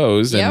more of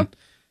those, and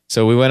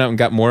so we went out and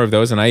got more of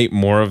those, and I ate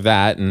more of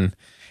that, and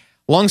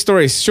long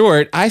story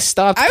short, I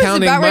stopped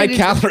counting my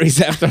calories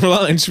after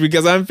lunch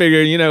because I'm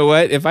figuring, you know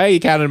what? If I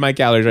counted my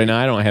calories right now,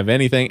 I don't have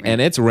anything, and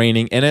it's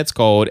raining, and it's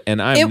cold,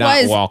 and I'm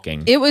not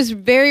walking. It was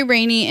very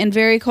rainy and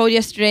very cold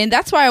yesterday, and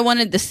that's why I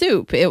wanted the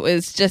soup. It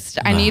was just,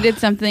 I needed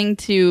something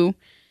to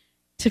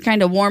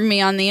kind of warm me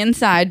on the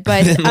inside.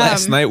 But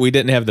last night we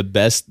didn't have the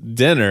best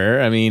dinner.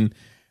 I mean,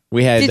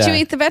 we had... Did you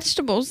eat the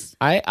vegetables?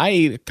 I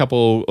ate a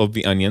couple of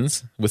the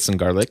onions with some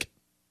garlic.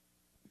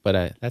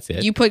 But that's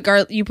it. You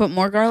put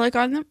more garlic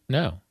on them?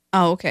 No.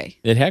 Oh, okay.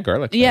 It had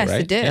garlic. Yes,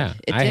 right? It did. Yeah,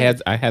 I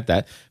had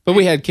that. But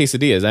we had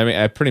quesadillas. I mean,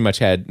 I pretty much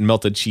had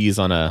melted cheese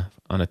on a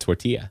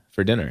tortilla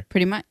for dinner.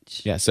 Pretty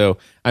much. Yeah. So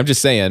I'm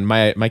just saying,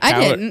 my I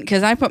didn't,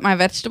 because I put my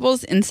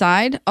vegetables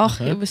inside. Oh,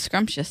 It was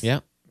scrumptious. Yeah.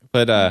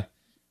 But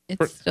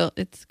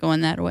it's going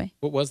that way.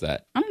 What was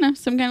that? I don't know.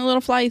 Some kind of little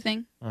fly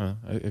thing.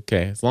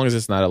 Okay. As long as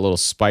it's not a little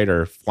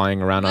spider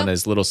flying around on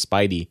his little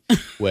Spidey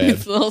web.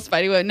 It's a little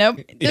Spidey web.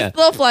 Nope. Just a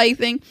little fly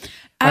thing.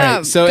 All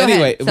right. So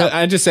anyway,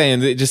 I'm just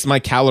saying, just my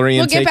calorie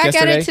intake yesterday. We'll get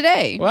back at it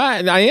today.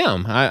 Well, I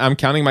am. I'm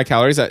counting my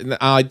calories.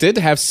 I did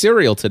have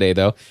cereal today,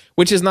 though,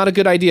 which is not a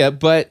good idea,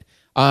 but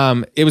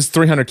it was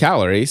 300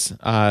 calories.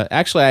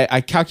 Actually,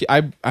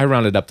 I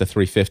rounded up to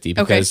 350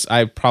 because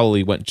I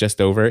probably went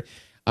just over it.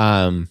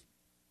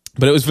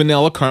 But it was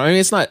vanilla caramel. I mean,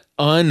 it's not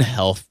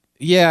unhealthy.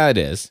 Yeah, it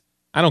is.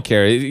 I don't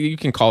care. You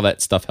can call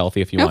that stuff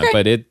healthy if you want,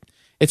 but it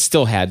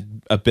still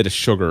had a bit of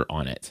sugar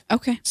on it.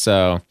 Okay.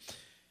 So...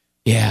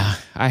 yeah,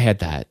 I had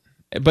that,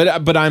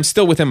 but I'm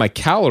still within my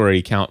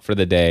calorie count for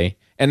the day,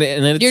 and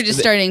then you're just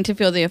starting to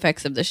feel the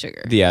effects of the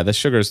sugar. Yeah, the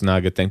sugar is not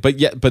a good thing, but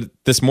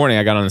this morning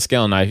I got on the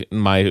scale and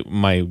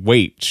my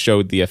weight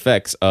showed the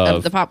effects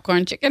of the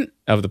popcorn chicken.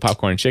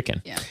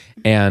 Yeah,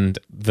 and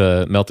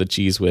the melted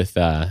cheese with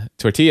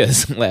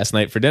tortillas last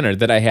night for dinner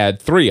that I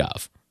had 3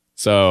 of.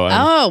 So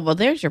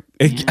there's your.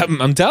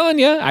 I'm telling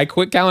you, I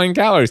quit counting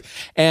calories,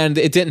 and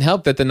it didn't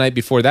help that the night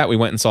before that we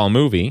went and saw a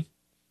movie.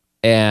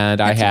 And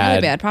I had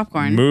really bad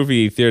popcorn.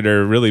 Movie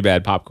theater, really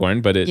bad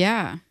popcorn, but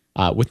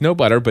with no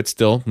butter, but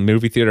still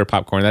movie theater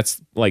popcorn. That's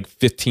like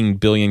 15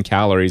 billion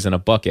calories in a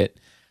bucket.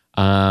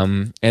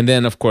 And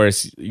then of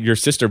course your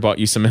sister bought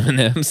you some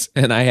M&Ms,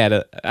 and I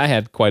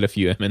had quite a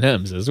few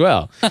M&Ms as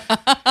well.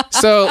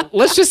 So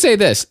let's just say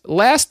this: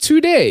 last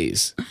 2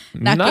 days,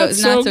 not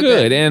so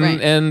good.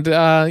 And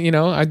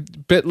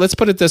but let's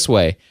put it this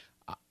way: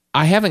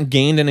 I haven't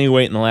gained any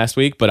weight in the last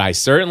week, but I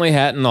certainly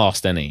hadn't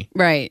lost any.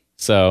 Right.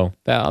 So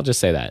I'll just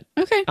say that.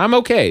 Okay. I'm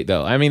okay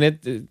though. I mean,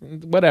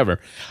 whatever.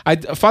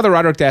 Father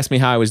Roderick asked me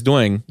how I was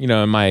doing,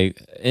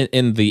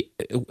 in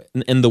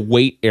the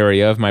weight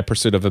area of my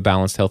pursuit of a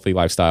balanced, healthy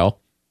lifestyle.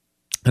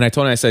 And I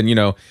told him, I said,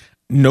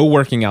 no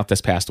working out this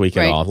past week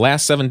at all.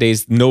 Last 7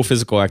 days, no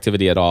physical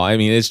activity at all. I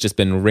mean, it's just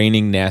been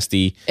raining,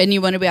 nasty. And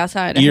you want to be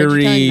outside.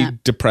 Eerie,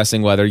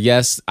 depressing weather.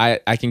 Yes,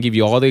 I can give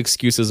you all the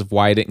excuses of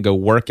why I didn't go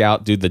work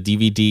out, do the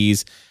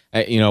DVDs,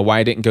 why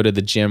I didn't go to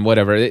the gym,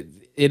 whatever.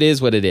 It is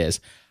what it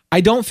is. I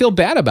don't feel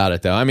bad about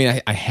it, though. I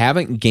mean, I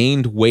haven't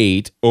gained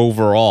weight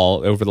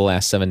overall over the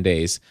last 7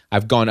 days.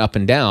 I've gone up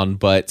and down,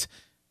 but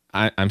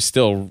I'm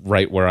still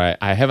right where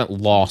I haven't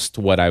lost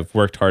what I've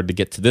worked hard to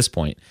get to this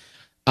point.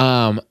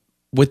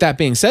 with that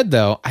being said,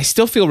 though, I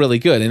still feel really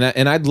good,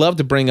 and I'd love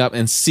to bring up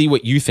and see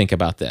what you think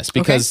about this,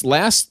 because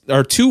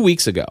 2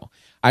 weeks ago,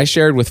 I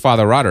shared with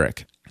Father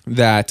Roderick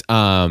that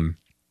I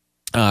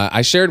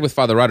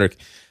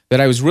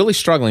was really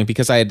struggling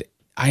because I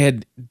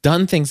had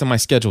done things on my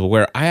schedule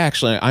where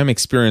I'm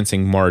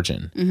experiencing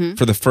margin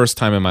for the first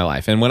time in my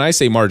life, and when I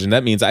say margin,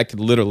 that means I could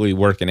literally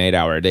work an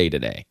 8-hour day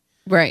today,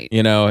 right?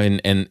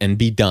 And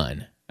be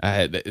done.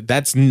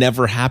 That's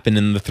never happened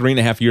in the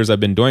 3.5 years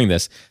I've been doing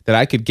this, that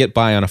I could get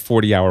by on a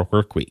 40-hour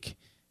work week.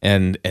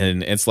 And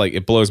it's like,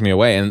 it blows me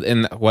away.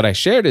 And what I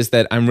shared is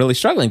that I'm really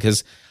struggling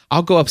because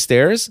I'll go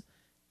upstairs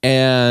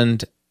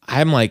and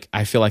I'm like,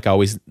 I feel like I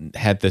always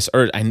had this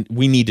urge.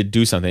 We need to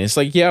do something. It's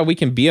like, yeah, we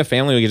can be a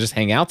family. We can just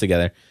hang out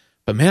together.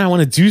 But man, I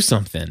want to do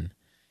something.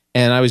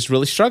 And I was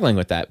really struggling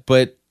with that.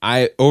 But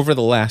over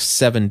the last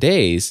 7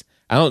 days,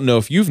 I don't know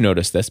if you've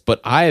noticed this,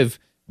 but I've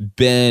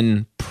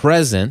been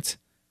present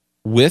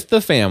with the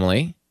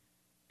family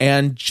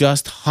and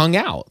just hung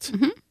out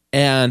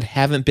and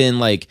haven't been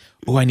like,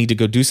 oh, I need to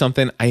go do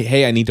something.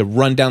 I need to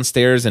run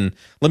downstairs and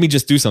let me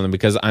just do something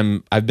because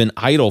I've been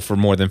idle for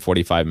more than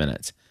 45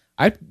 minutes.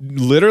 I've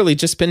literally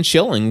just been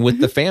chilling with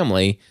the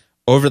family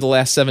over the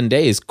last 7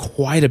 days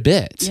quite a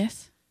bit.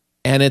 Yes.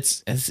 And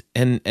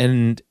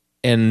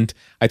and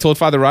I told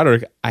Father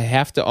Roderick, I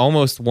have to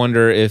almost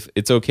wonder if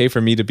it's okay for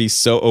me to be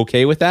so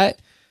okay with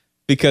that.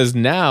 Because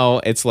now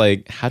it's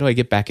like, how do I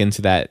get back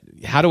into that?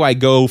 How do I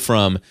go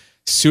from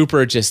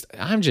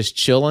I'm just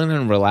chilling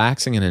and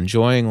relaxing and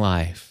enjoying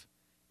life,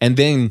 and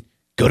then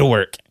go to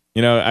work,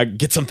 I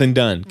get something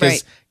done.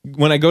 Because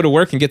when I go to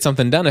work and get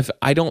something done, if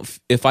I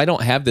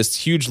don't have this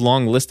huge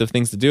long list of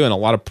things to do and a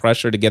lot of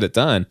pressure to get it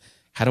done,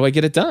 how do I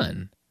get it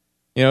done?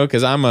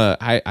 Because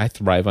I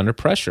thrive under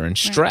pressure and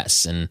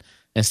stress and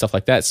stuff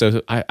like that.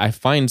 So I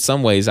find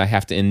some ways I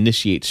have to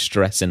initiate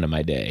stress into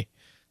my day.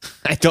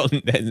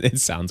 It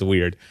sounds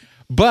weird,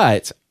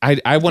 but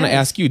I want to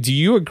ask you, do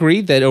you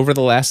agree that over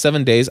the last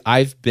 7 days,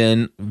 I've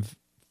been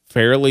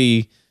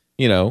fairly,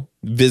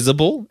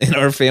 visible in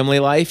our family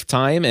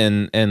lifetime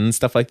and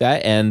stuff like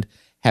that, and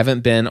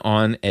haven't been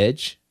on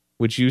edge?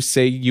 Would you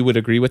say you would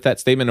agree with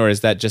that statement, or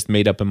is that just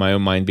made up in my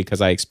own mind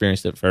because I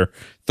experienced it for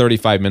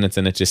 35 minutes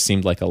and it just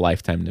seemed like a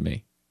lifetime to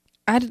me?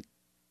 I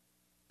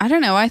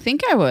don't know. I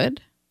think I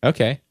would.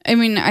 Okay. I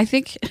mean, I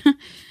think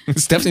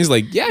Stephanie's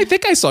like, yeah, I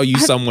think I saw you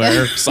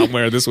somewhere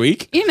this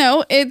week.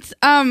 It's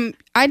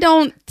I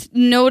don't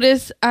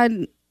notice.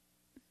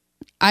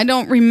 I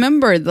don't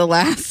remember the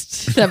last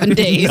 7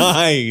 days.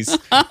 Nice.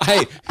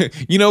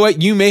 You know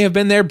what? You may have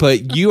been there,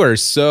 but you are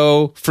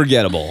so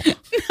forgettable.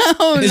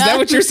 No, is that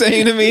what you're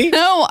saying to me?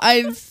 No,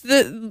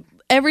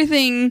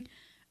 everything.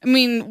 I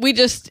mean, we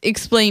just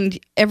explained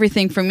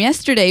everything from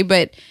yesterday,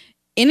 but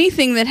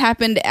anything that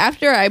happened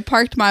after I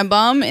parked my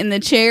bum in the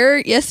chair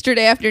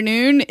yesterday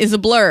afternoon is a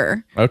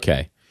blur.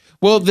 Okay.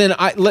 Well, then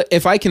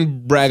if I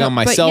can brag on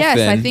myself, yes,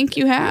 then I think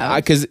you have.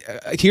 Because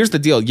here's the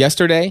deal.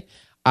 Yesterday,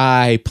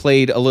 I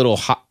played a little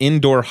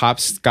indoor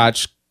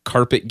hopscotch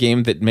carpet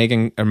game that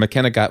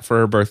McKenna got for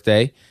her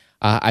birthday.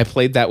 I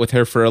played that with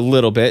her for a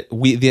little bit.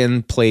 We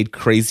then played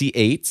Crazy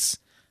Eights.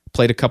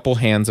 Played a couple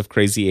hands of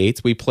Crazy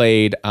Eights. We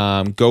played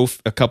a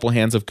couple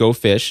hands of Go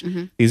Fish.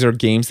 Mm-hmm. These are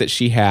games that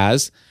she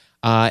has.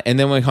 And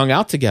then we hung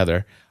out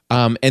together.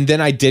 And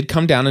then I did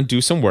come down and do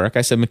some work.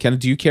 I said, McKenna,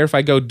 do you care if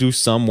I go do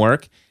some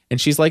work? And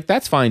she's like,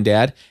 that's fine,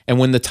 Dad. And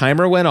when the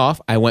timer went off,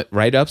 I went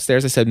right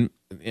upstairs. I said,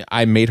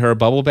 I made her a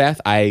bubble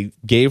bath. I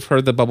gave her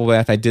the bubble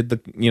bath. I did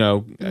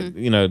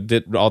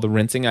did all the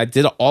rinsing. I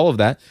did all of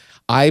that.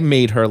 I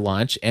made her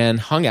lunch and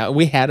hung out.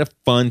 We had a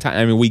fun time.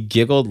 I mean, we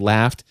giggled,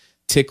 laughed,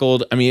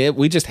 tickled. I mean,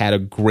 we just had a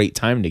great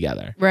time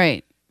together.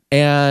 Right.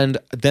 And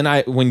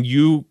then when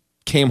you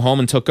came home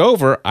and took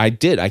over, I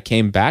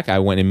came back. I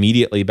went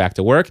immediately back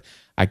to work.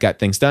 I got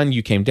things done.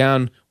 You came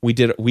down. We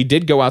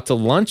did go out to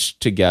lunch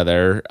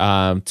together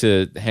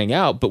to hang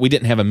out, but we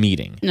didn't have a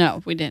meeting.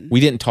 No, we didn't. We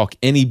didn't talk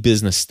any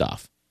business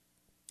stuff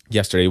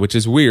yesterday, which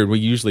is weird. We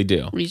usually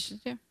do.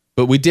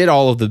 But we did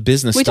all of the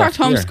business stuff. We talked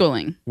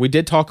homeschooling. We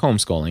did talk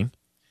homeschooling,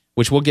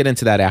 which we'll get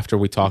into that after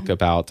we talk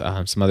about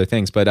some other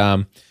things.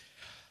 But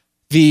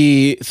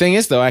the thing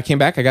is, though, I came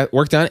back, I got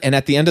work done, and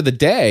at the end of the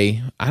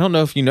day, I don't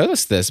know if you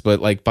noticed this, but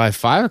like by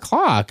 5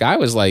 o'clock, I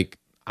was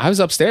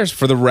upstairs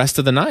for the rest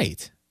of the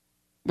night.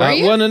 Were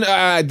you? Well,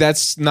 no,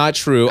 that's not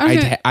true.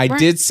 Okay. I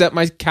did set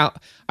my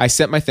I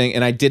set my thing,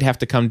 and I did have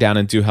to come down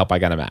and do Help I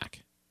Got a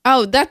Mac.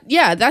 Oh,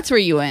 that's where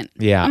you went.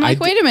 Yeah, I'm like,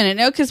 wait a minute,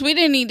 no, because we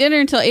didn't eat dinner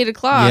until 8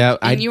 o'clock, yeah,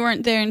 and you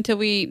weren't there until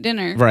we ate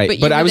dinner. Right, but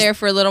you were there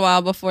for a little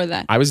while before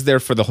that. I was there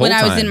for the whole time.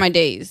 When I was in my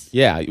daze.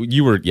 Yeah,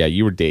 you were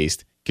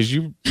dazed because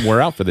you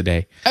were out for the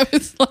day. I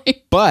was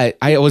like, but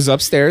I was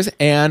upstairs,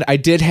 and I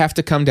did have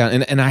to come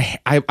down, and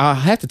I'll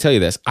have to tell you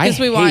this.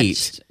 We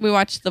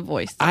watched The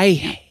Voice. I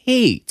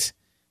hate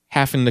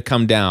having to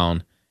come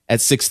down at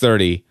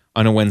 6:30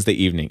 on a Wednesday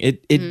evening.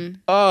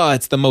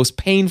 It's the most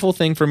painful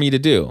thing for me to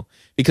do,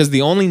 because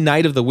the only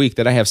night of the week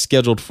that I have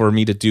scheduled for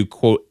me to do,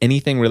 quote,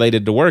 anything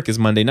related to work is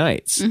Monday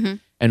nights. Mm-hmm.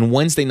 And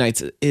Wednesday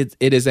nights, it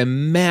is a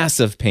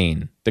massive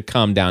pain to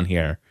come down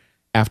here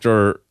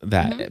after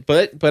that.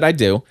 But I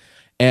do.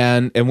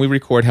 And we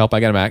record Help I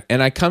Got a Mac,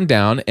 and I come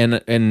down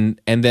and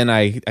then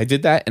I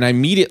did that, and I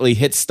immediately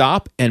hit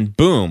stop, and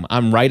boom,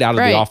 I'm right out of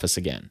the office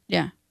again.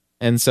 Yeah.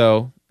 And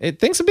so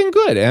things have been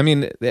good. I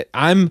mean,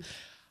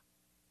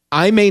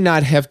 I may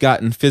not have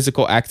gotten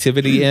physical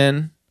activity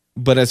in,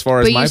 but as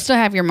far as you still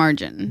have your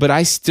margin. But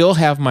I still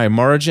have my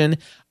margin.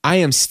 I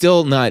am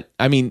still not.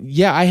 I mean,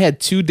 yeah, I had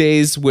 2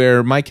 days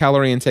where my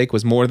calorie intake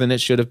was more than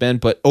it should have been,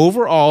 but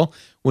overall,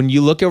 when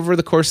you look over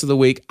the course of the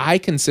week, I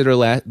consider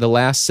the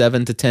last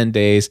 7 to 10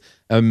 days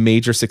a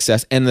major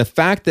success. And the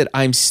fact that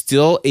I'm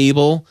still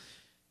able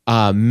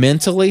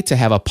mentally to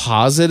have a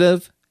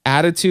positive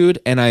attitude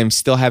and I'm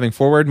still having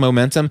forward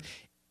momentum,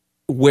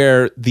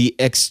 where the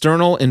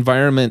external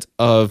environment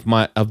of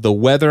the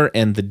weather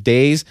and the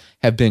days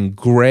have been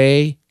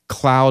gray,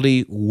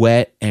 cloudy,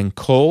 wet, and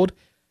cold,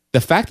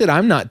 the fact that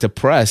I'm not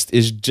depressed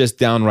is just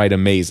downright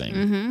amazing.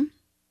 Mm-hmm.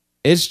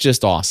 It's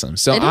just awesome.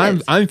 So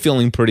I'm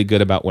feeling pretty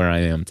good about where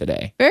I am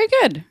today. Very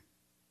good.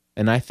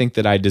 And I think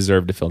that I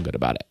deserve to feel good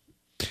about it.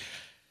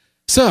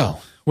 So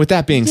with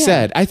that being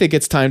said, I think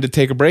it's time to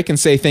take a break and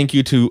say thank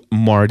you to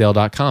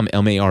Mardel.com,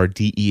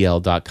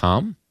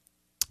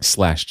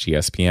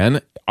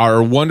 Mardel.com/GSPN,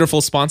 our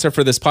wonderful sponsor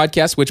for this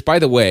podcast, which, by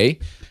the way,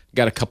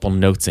 got a couple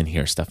notes in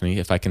here, Stephanie,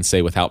 if I can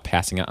say without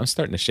passing out. I'm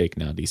starting to shake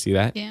now. Do you see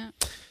that? Yeah.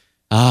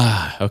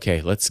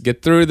 Okay. Let's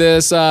get through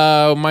this.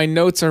 My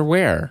notes are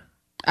where?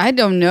 I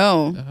don't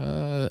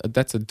know.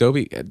 That's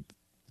Adobe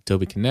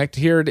Connect.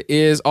 Here it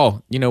is.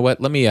 Oh, you know what?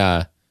 Let me,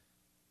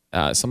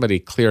 somebody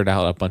cleared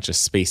out a bunch of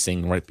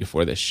spacing right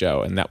before this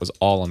show, and that was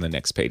all on the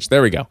next page.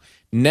 There we go.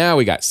 Now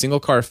we got single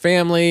car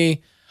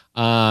family,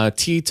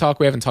 T-Talk.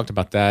 We haven't talked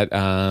about that.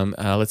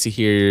 Let's see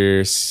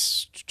here.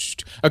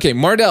 Okay,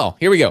 Mardel.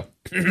 Here we go.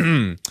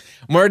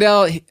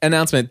 Mardel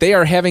announcement. They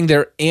are having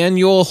their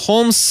annual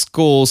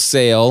homeschool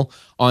sale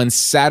on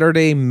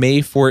Saturday, May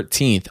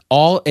 14th.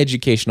 All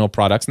educational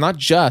products, not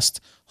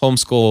just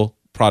homeschool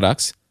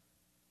products,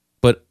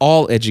 but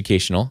all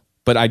educational.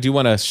 But I do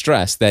want to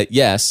stress that,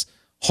 yes,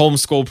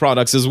 homeschool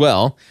products as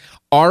well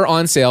are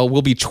on sale,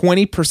 will be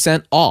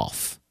 20%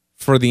 off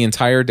for the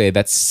entire day.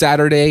 That's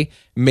Saturday,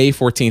 May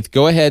 14th.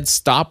 Go ahead,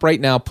 stop right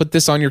now, put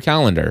this on your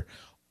calendar.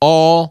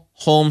 All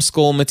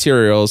homeschool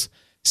materials,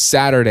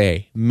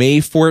 Saturday, May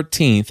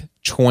 14th,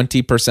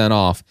 20%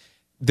 off.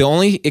 The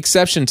only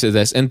exception to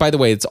this, and by the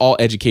way, it's all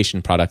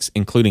education products,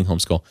 including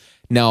homeschool.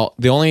 Now,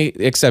 the only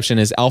exception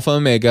is Alpha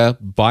Omega.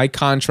 By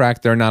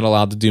contract, they're not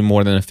allowed to do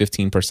more than a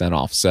 15%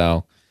 off.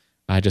 So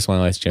I just want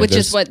to let you know. Which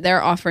is what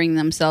they're offering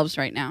themselves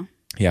right now.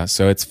 Yeah,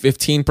 so it's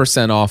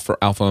 15% off for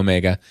Alpha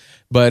Omega.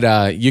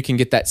 But you can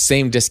get that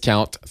same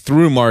discount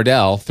through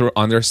Mardel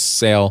on their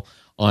sale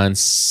on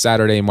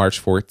Saturday,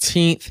 March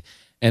 14th.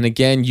 And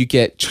again, you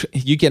get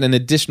an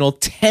additional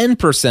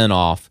 10%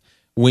 off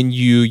when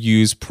you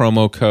use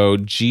promo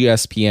code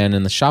GSPN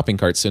in the shopping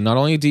cart. So not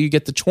only do you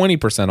get the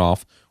 20%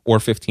 off or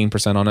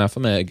 15% on Alpha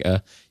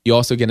Omega, you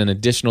also get an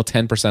additional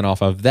 10%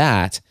 off of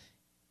that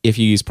if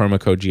you use promo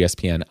code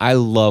GSPN. I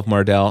love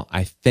Mardel.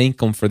 I thank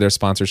them for their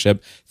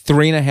sponsorship.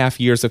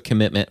 3.5 years of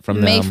commitment from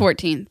them. May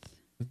 14th.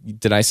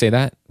 Did I say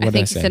that? What I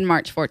think you said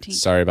March 14th.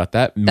 Sorry about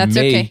that. That's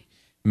okay.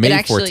 May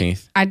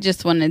 14th. I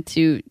just wanted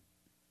to...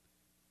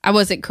 I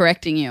wasn't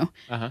correcting you.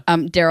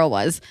 Daryl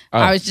was. Oh.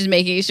 I was just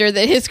making sure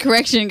that his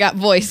correction got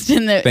voiced.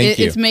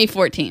 It's May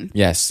 14th.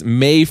 Yes,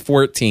 May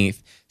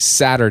 14th,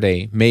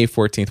 Saturday, May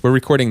 14th. We're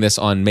recording this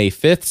on May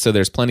 5th, so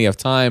there's plenty of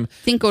time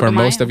for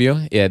most of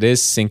you. Yeah, it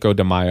is Cinco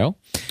de Mayo.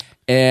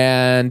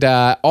 And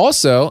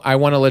also, I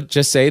want to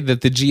just say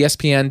that the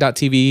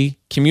GSPN.TV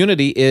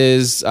community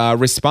is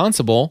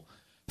responsible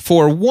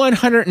for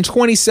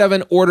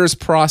 127 orders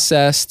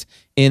processed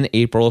in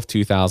April of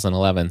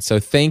 2011. So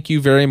thank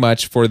you very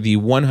much for the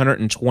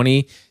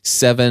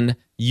 127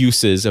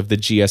 uses of the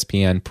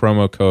GSPN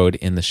promo code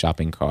in the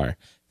shopping cart.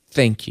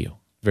 Thank you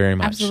very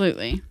much.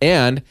 Absolutely.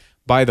 And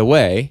by the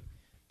way,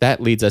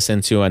 that leads us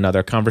into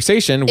another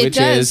conversation, which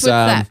is,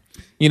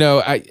 you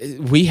know,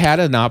 we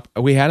had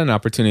an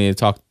opportunity to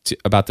talk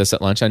about this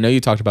at lunch. I know you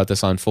talked about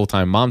this on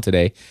Full-Time Mom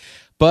today,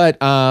 but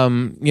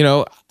you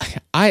know,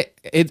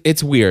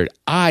 it's weird.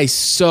 I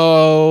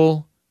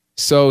so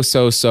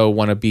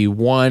want to be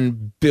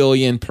 1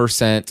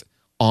 billion%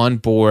 on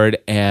board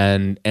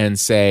and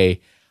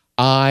say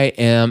I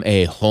am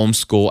a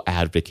homeschool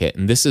advocate,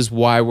 and this is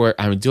why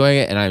I'm doing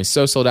it, and I'm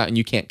so sold out, and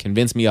you can't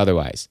convince me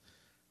otherwise.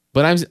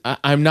 But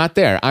I'm not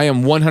there. I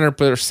am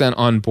 100%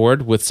 on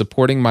board with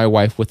supporting my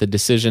wife with a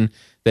decision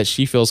that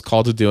she feels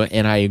called to do,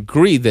 and I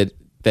agree that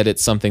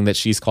it's something that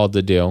she's called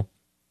to do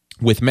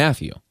with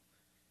Matthew.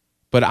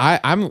 But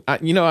I'm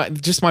you know,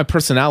 just my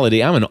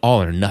personality, I'm an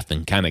all or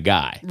nothing kind of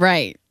guy.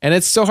 Right. And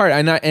it's so hard.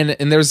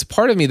 And there's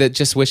part of me that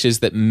just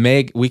wishes that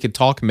we could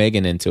talk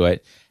Megan into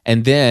it,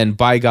 and then,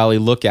 by golly,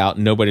 look out,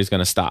 nobody's going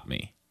to stop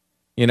me.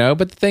 You know,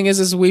 but the thing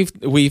is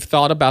we've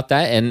thought about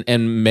that,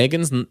 and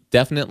Megan's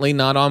definitely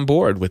not on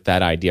board with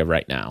that idea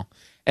right now.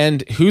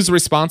 And who's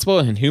responsible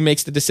and who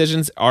makes the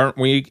decisions? Aren't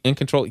we in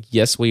control?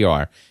 Yes, we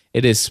are.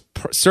 It is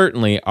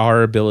certainly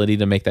our ability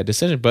to make that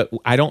decision, but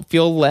I don't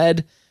feel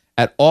led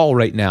at all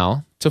right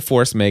now to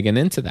force Megan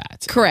into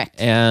that. Correct.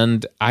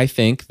 And I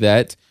think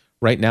that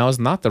right now is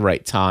not the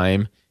right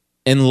time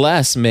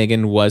unless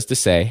Megan was to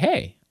say,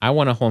 hey, I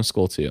want to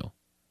homeschool too.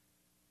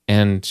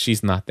 And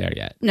she's not there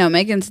yet. No,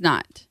 Megan's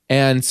not.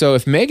 And so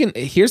if Megan,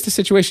 here's the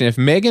situation. If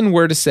Megan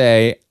were to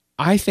say,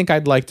 I think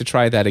I'd like to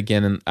try that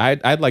again, and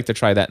I'd like to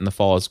try that in the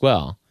fall as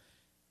well,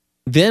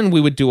 then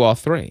we would do all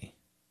three.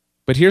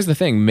 But here's the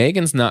thing.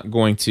 Megan's not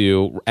going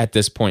to, at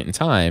this point in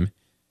time,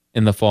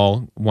 in the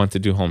fall, want to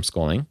do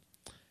homeschooling.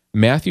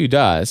 Matthew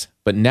does,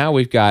 but now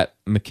we've got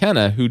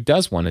McKenna who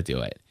does want to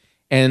do it.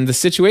 And the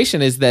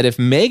situation is that if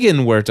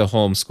Megan were to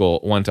want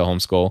to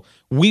homeschool,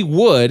 we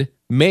would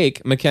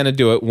make McKenna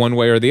do it one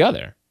way or the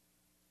other.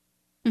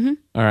 Mm-hmm.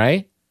 All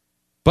right?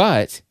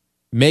 But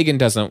Megan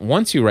doesn't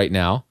want to right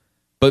now,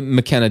 but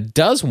McKenna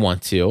does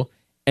want to,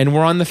 and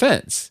we're on the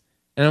fence.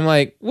 And I'm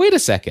like, wait a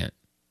second.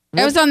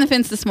 I was on the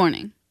fence this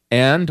morning.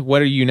 And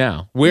what are you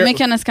now?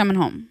 McKenna's coming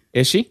home.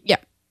 Is she?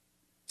 Yep.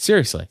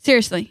 Seriously?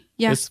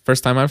 Yeah. It's the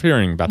first time I'm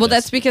hearing about this. Well,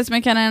 that's because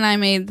McKenna and I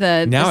made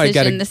the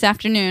decision this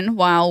afternoon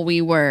while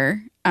we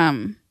were.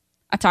 I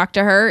talked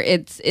to her.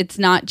 It's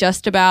not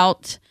just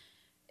about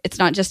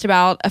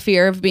a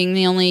fear of being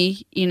the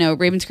only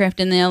Ravenscraft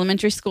in the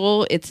elementary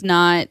school. It's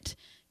not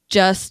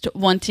just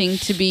wanting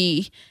to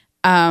be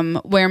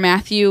where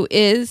Matthew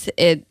is.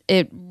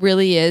 It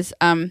really is.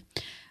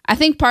 I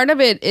think part of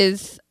it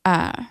is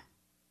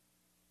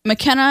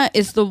McKenna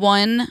is the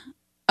one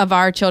of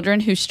our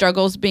children who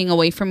struggles being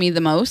away from me the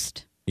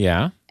most.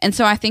 Yeah. And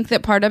so I think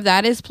that part of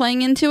that is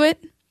playing into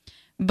it.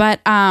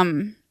 But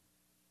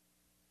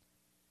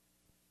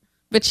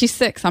she's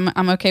 6.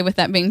 I'm okay with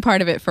that being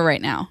part of it for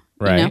right now.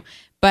 Right. You know?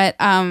 But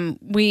I'm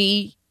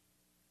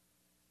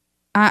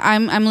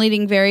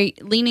leaning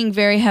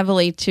very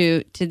heavily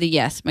to the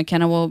yes.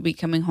 McKenna will be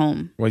coming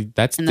home. Well,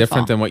 that's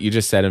different than what you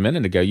just said a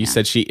minute ago. You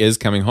said she is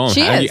coming home.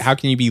 How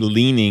can you be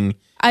leaning?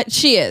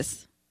 She is.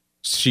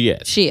 She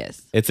is. She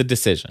is. It's a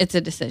decision. It's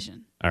a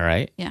decision. All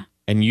right. Yeah.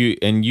 And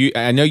you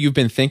I know you've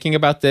been thinking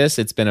about this.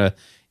 It's been a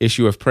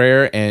issue of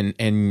prayer,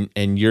 and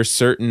you're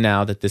certain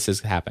now that this is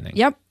happening.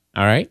 Yep.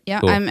 All right.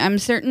 Yeah. Cool. I'm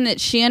certain that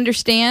she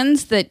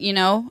understands that,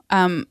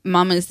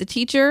 Mama is the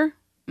teacher,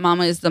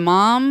 Mama is the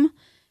mom.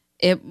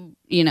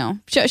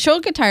 She'll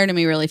get tired of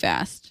me really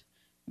fast.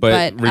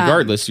 But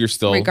regardless, we're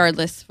still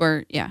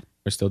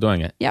doing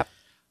it. Yep.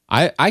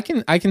 I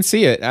can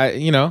see it.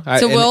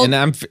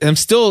 I'm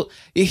still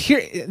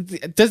here.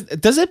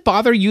 Does it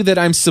bother you that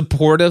I'm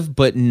supportive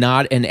but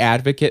not an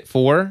advocate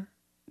for?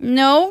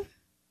 No,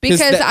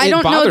 because I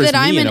don't know that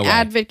I'm an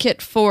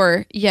advocate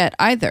for yet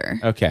either.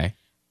 Okay.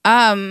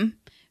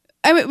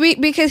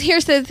 Because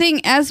here's the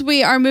thing: as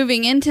we are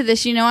moving into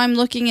this, I'm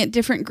looking at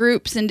different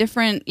groups and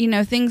different,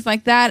 things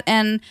like that,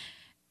 and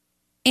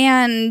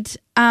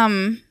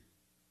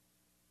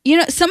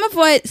some of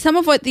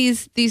what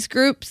these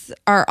groups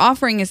are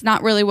offering is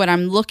not really what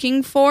I'm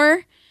looking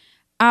for.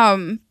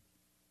 And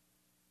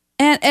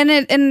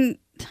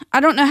I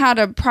don't know how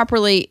to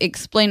properly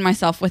explain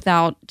myself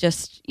without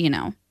just,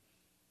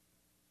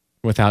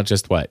 without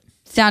just what?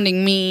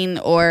 Sounding mean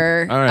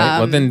or all right.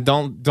 Well, then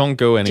don't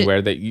go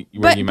anywhere you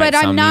might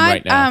sound mean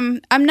right now.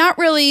 I'm not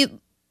really.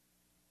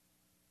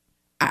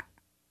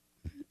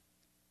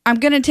 I'm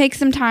going to take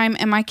some time,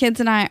 and my kids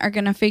and I are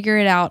going to figure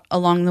it out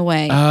along the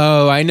way.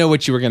 Oh, I know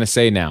what you were going to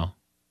say now.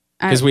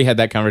 Because we had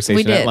that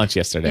conversation at lunch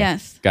yesterday.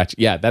 Yes. Gotcha.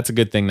 Yeah, that's a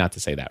good thing not to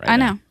say that right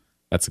now. I know.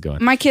 That's a good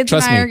one. My kids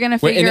and I are going to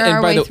figure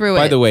our way through it.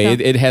 By the way,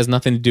 it has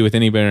nothing to do with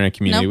anybody in our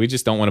community. Nope. We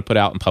just don't want to put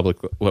out in public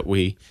what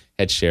we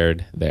had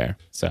shared there.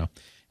 So,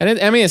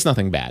 it's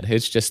nothing bad.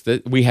 It's just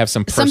that we have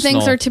some personal... Some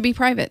things are to be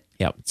private.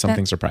 Yeah,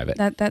 things are private.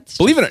 That's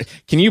believe it or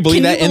can you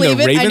believe that in the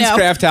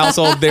Ravenscraft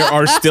household, there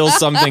are still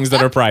some things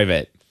that are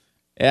private?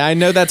 I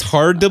know that's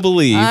hard to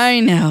believe. I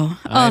know.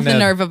 The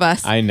nerve of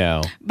us. I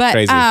know. But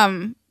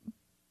crazy.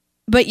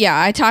 But yeah,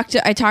 I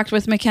talked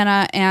with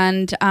McKenna,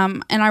 and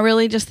I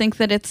really just think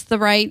that it's the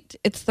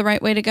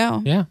right way to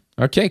go. Yeah.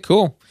 Okay.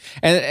 Cool.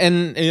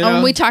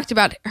 And we talked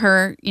about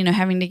her,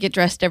 having to get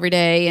dressed every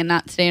day and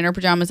not stay in her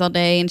pajamas all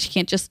day, and she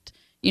can't just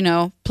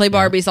play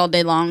Barbies all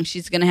day long.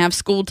 She's gonna have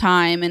school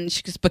time, and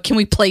she goes, but can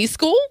we play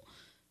school?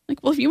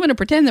 Like, well, if you want to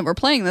pretend that we're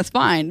playing, that's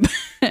fine.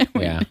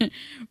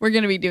 We're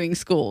gonna be doing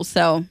school,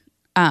 so.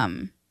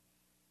 Yeah.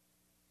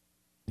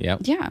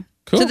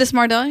 Cool. So the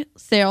Smart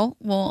Sale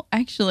will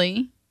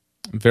actually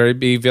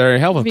be very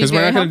helpful because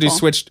we're not going to do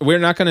switch. We're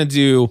not going to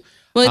do.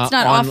 Well, it's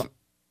not off.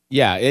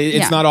 Yeah,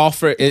 it's not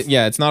offered.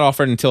 It's not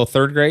offered until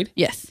 3rd grade.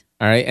 Yes.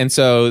 All right, and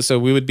so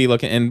we would be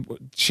looking,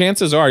 and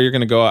chances are you're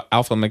going to go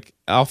Alpha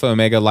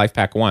Omega Life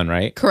Pack 1,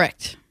 right?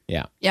 Correct.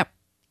 Yeah. Yep.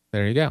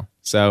 There you go.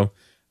 So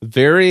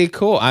very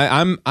cool.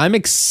 I'm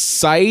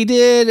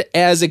excited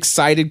as I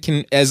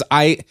can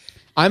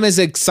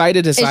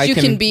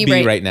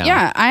be right now.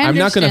 Yeah, I understand. I'm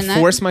not going to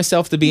force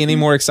myself to be any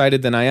more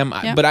excited than I am.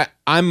 Yeah. But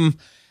I'm.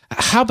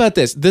 How about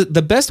this?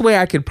 The best way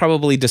I could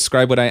probably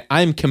describe what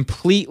I'm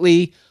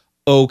completely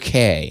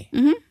okay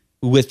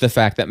with the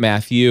fact that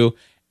Matthew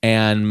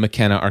and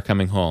McKenna are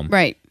coming home.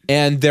 Right.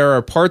 And there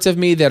are parts of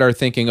me that are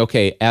thinking,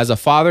 okay, as a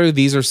father,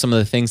 these are some of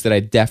the things that I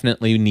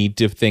definitely need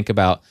to think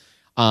about.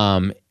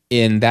 And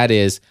that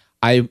is,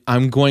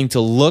 I'm going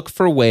to look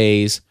for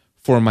ways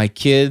for my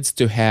kids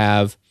to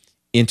have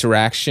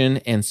interaction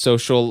and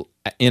social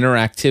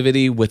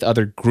interactivity with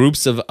other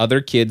groups of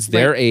other kids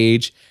their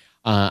age.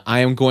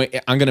 I'm going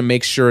to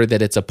make sure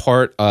that it's a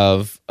part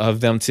of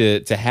them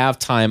to have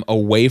time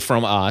away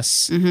from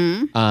us,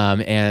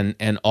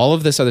 and all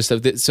of this other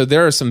stuff. So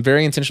there are some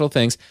very intentional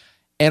things.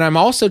 And I'm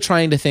also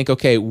trying to think,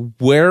 okay,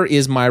 where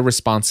is my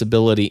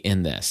responsibility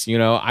in this? You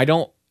know, I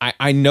know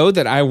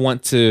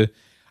that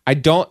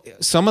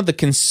some of the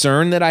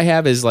concern that I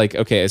have is like,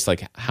 okay, it's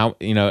like, how,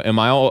 you know, am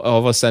I all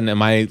of a sudden,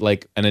 am I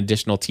like an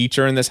additional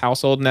teacher in this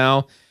household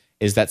now?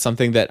 Is that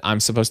something that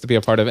I'm supposed to be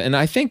a part of? And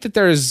I think that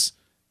there's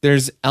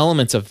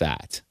elements of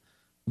that,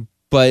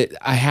 but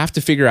I have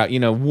to figure out, you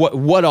know,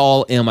 what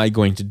all am I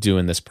going to do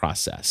in this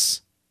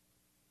process?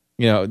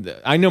 You know,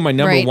 I know my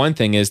number one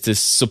thing is to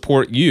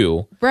support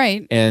you,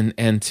 right,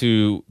 and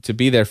to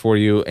be there for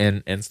you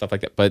and stuff like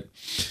that. But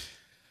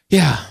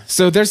yeah,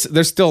 so there's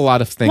still a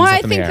lot of things. Well,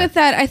 up in the air.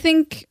 I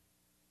think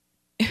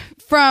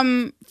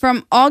from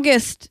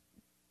August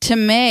to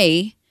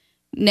May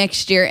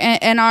next year,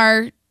 and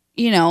our,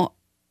 you know,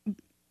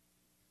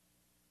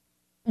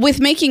 with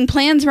making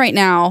plans right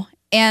now,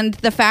 and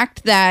the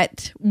fact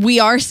that we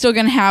are still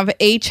going to have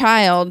a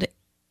child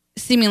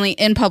seemingly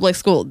in public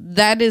school,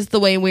 that is the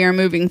way we are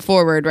moving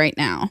forward right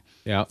now.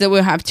 Yeah. That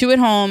we'll have 2 at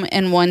home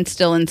and 1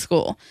 still in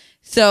school.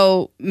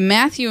 So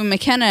Matthew and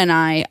McKenna and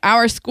I,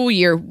 our school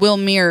year will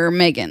mirror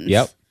Megan's.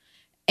 Yep.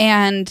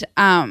 And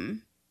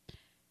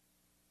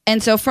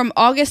so from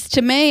August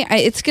to May,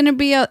 it's going to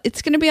be a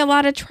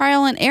lot of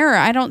trial and error.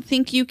 I don't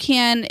think you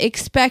can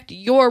expect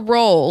your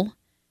role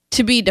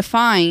to be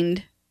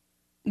defined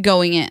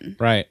going in.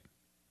 Right.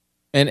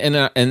 And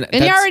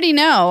you already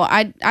know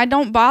I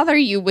don't bother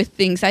you with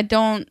things. I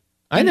don't.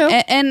 I know.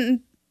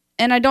 And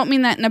I don't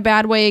mean that in a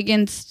bad way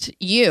against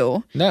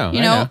you. No. You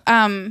know.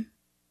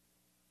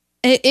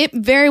 It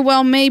very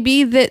well may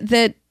be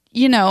that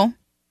you know,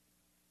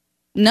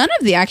 none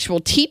of the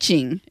actual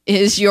teaching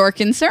is your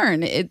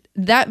concern.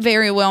 That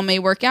very well may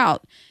work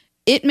out.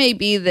 It may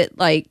be that,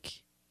 like,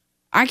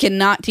 I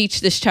cannot teach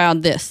this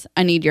child this.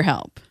 I need your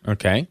help.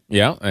 Okay.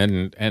 Yeah.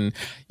 And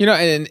you know,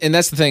 and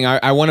that's the thing.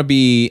 I want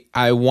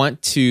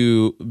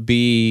to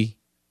be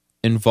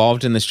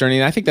involved in this journey.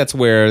 And I think that's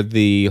where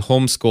the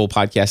homeschool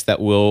podcast that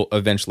will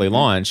eventually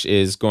launch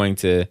is going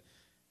to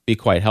be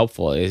quite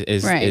helpful.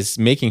 Is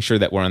making sure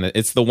that we're on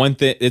it's the one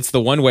thing. It's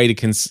the one way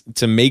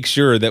to make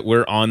sure that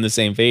we're on the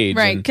same page.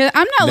 Right. Because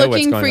I'm not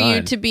looking for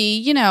you to be,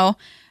 you know,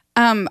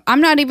 I'm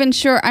not even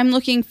sure I'm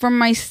looking for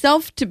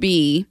myself to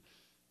be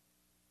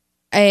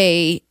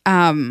a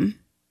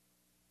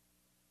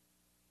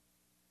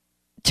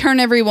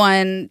turn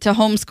everyone to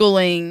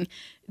homeschooling,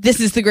 this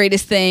is the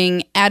greatest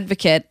thing,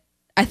 advocate.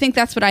 I think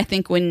that's what I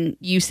think when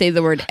you say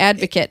the word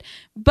advocate.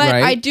 But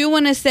I do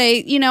want to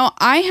say, you know,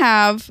 I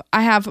have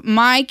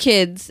my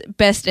kids'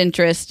 best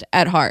interest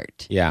at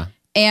heart. Yeah.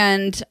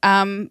 And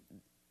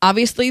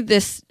obviously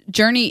this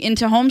journey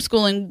into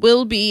homeschooling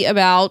will be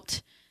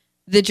about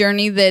the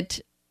journey that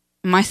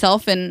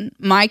myself and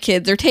my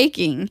kids are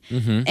taking.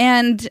 Mm-hmm.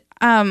 And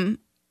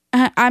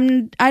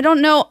I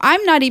don't know.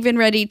 I'm not even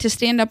ready to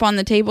stand up on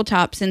the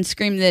tabletops and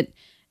scream that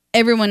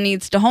everyone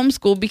needs to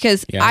homeschool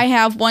because I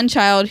have one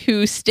child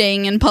who's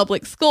staying in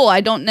public school.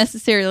 I don't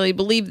necessarily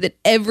believe that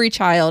every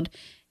child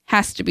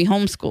has to be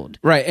homeschooled.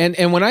 Right.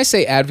 And when I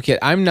say advocate,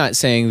 I'm not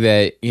saying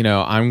that, you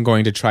know, I'm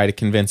going to try to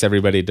convince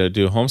everybody to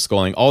do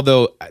homeschooling,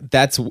 although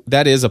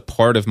that is a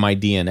part of my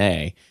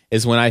DNA,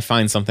 is when I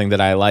find something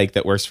that I like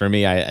that works for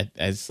me, I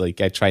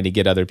try to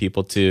get other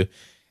people to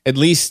at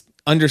least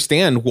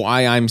understand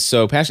why I'm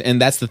so passionate.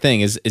 And that's the thing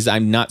is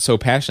I'm not so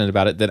passionate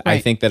about it that I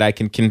think that I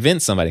can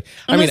convince somebody.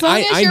 And as long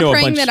as you're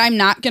praying that I'm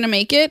not going to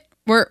make it,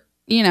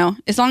 you know,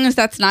 as long as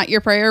that's not your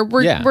prayer,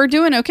 we're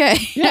doing okay.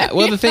 Yeah.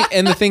 Well,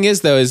 the thing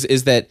is though,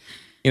 is that,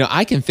 you know,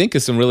 I can think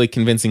of some really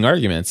convincing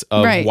arguments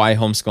of why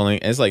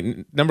homeschooling is, like,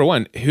 number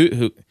one,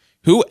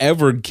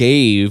 whoever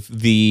gave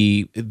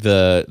the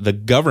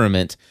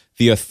government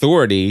the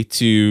authority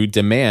to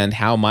demand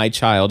how my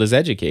child is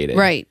educated.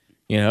 Right.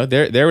 You know,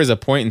 there was a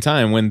point in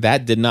time when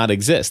that did not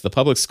exist. The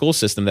public school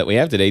system that we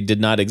have today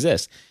did not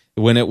exist.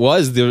 When it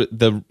was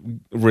the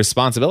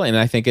responsibility, and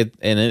I think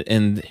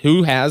and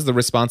who has the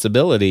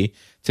responsibility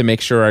to make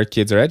sure our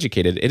kids are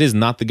educated? It is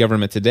not the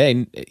government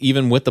today,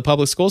 even with the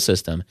public school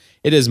system.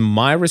 It is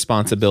my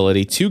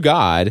responsibility to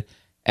God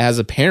as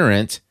a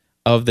parent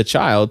of the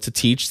child to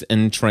teach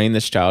and train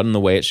this child in the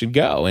way it should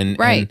go.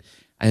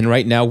 And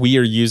right now we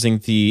are using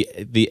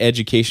the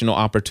educational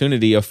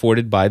opportunity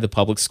afforded by the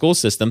public school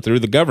system through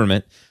the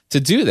government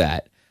to do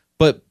that.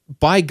 But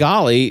by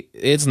golly,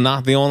 it's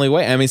not the only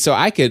way. I mean, so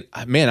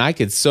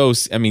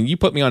you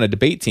put me on a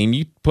debate team,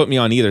 you put me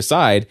on either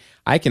side,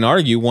 I can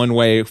argue one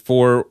way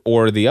for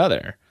or the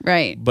other.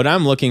 Right. But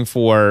I'm looking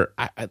for,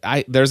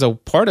 there's a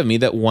part of me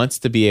that wants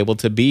to be able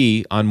to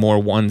be on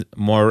one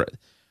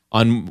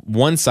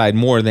side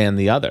more than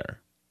the other.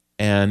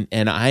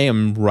 And I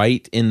am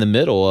right in the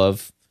middle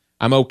of,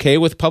 I'm okay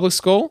with public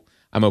school.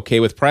 I'm okay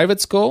with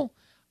private school.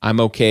 I'm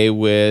okay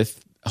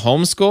with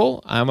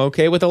homeschool. I'm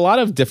okay with a lot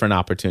of different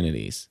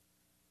opportunities.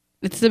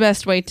 It's the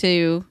best way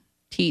to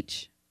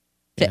teach,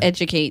 to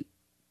educate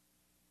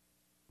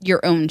your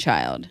own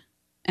child.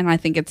 And I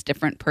think it's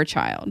different per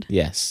child.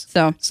 Yes.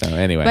 So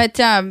anyway. But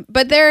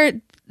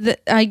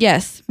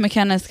yes,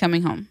 McKenna's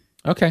coming home.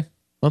 Okay.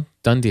 Well,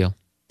 done deal.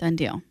 Done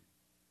deal.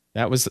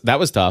 That was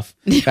tough.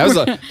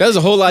 That was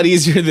a whole lot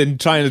easier than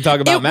trying to talk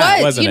about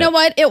Matt, wasn't it? You know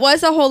what? It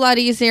was a whole lot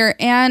easier,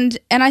 and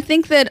I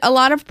think that a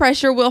lot of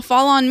pressure will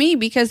fall on me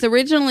because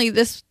originally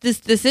this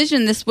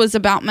decision, this was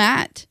about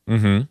Matt.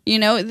 Mm-hmm. You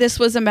know, this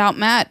was about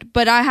Matt.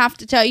 But I have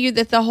to tell you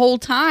that the whole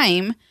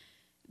time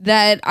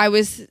that I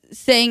was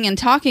saying and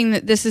talking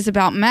that this is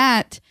about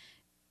Matt,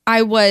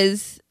 I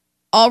was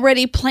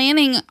already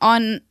planning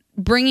on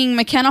bringing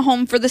McKenna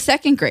home for the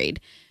second grade.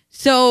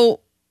 So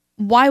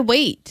why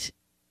wait?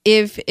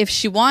 If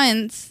she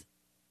wants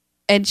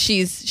and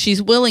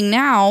she's willing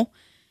now,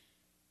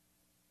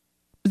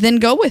 then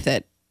go with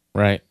it.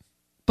 Right.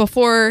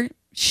 Before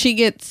she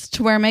gets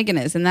to where Megan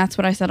is. And that's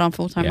what I said on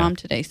Full-Time Mom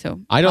today. So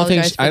I don't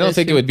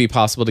think it would be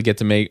possible to get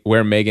to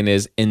where Megan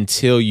is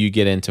until you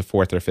get into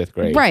 4th or 5th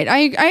grade. Right.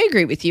 I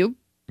agree with you.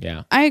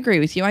 Yeah. I agree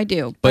with you. I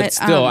do. But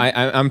still,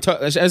 I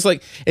was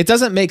like, it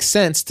doesn't make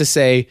sense to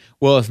say,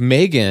 well, if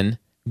Megan,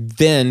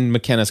 then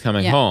McKenna's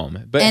coming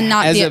home. But and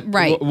not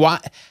right. Why?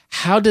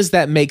 How does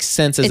that make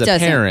sense as a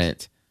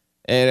parent?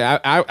 And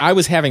I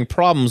was having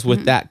problems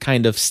with that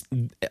kind of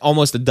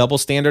almost a double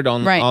standard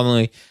on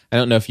I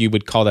don't know if you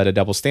would call that a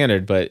double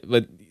standard, but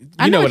you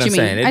know what I'm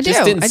saying. It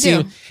just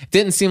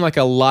didn't seem like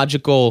a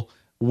logical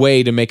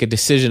way to make a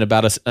decision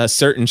about a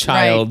certain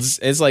child's.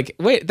 Right. It's like,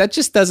 wait, that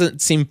just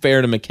doesn't seem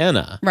fair to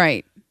McKenna.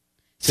 Right.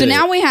 So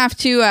now we have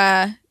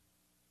to,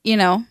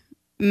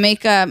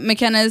 make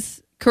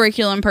McKenna's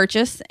curriculum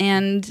purchase,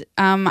 and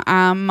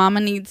Mama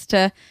needs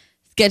to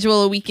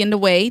schedule a weekend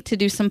away to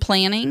do some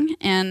planning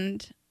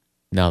and.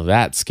 Now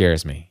that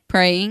scares me.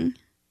 Praying.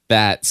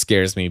 That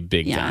scares me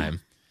big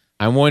time.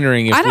 I'm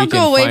wondering if I don't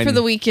go away for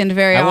the weekend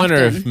very often. I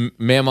wonder if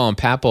Mama and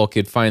Papa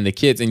could find the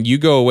kids, and you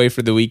go away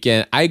for the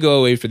weekend. I go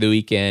away for the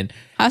weekend.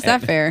 How's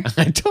that fair?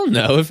 I don't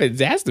know if it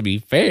has to be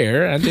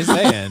fair. I'm just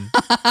saying.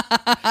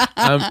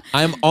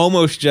 I'm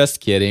almost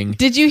just kidding.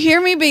 Did you hear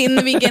me in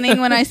the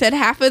beginning when I said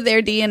half of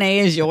their DNA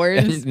is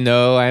yours?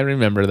 No, I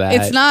remember that.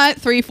 It's not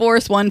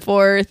 3/4,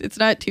 1/4. It's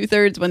not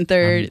 2/3,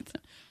 1/3.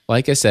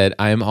 Like I said,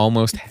 I'm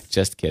almost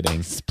just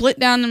kidding. Split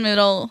down the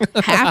middle,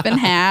 half and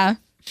half.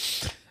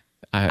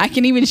 I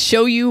can even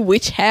show you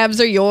which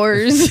halves are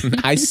yours.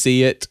 I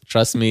see it.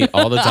 Trust me,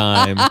 all the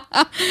time.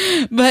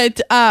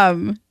 But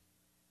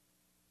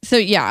so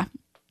yeah,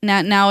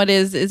 now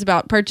it's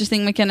about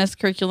purchasing McKenna's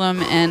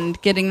curriculum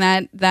and getting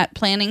that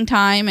planning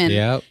time.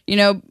 And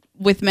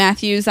with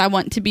Matthews, I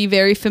want to be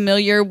very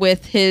familiar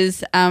with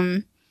his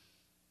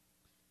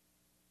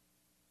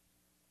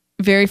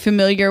very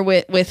familiar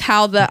with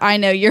how I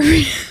know you're.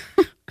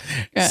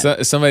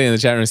 So, somebody in the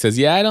chat room says,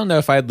 "Yeah, I don't know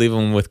if I'd leave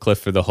him with Cliff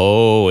for the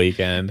whole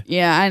weekend."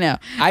 Yeah, I know.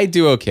 I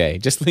do okay.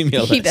 Just leave me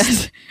alone. He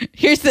does.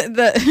 Here's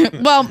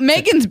the well,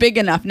 Megan's big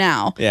enough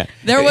now. Yeah.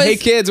 Hey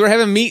kids, we're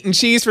having meat and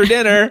cheese for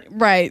dinner.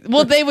 Right.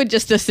 Well, they would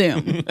just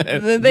assume.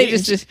 They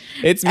just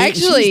it's meat and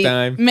cheese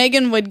time.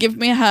 Megan would give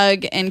me a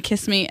hug and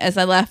kiss me as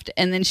I left,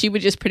 and then she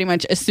would just pretty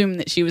much assume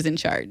that she was in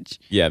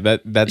charge. Yeah,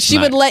 that's she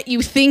would let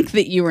you think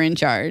that you were in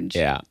charge.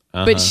 Yeah.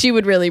 But she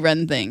would really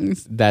run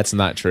things. That's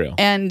not true.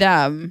 And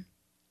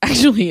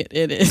actually,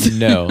 it is.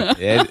 No,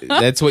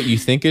 that's what you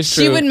think is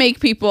true. She would make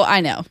people. I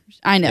know.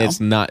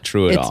 It's not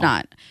true at all. It's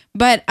not.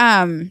 But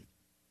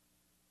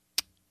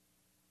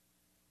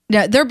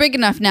yeah, they're big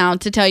enough now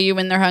to tell you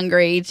when they're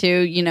hungry.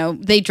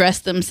 They dress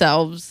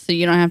themselves, so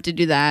you don't have to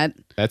do that.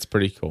 That's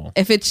pretty cool.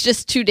 If it's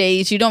just 2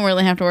 days, you don't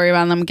really have to worry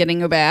about them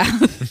getting a bath,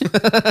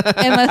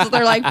 unless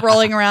they're like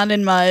rolling around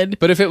in mud.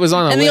 But if it was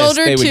on a list,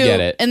 they would get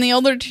it. And the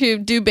older two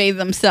do bathe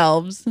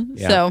themselves.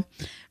 Yeah. So.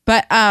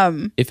 But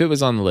if it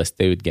was on the list,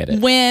 they would get it.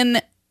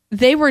 When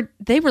they were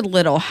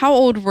little, how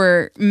old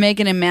were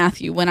Megan and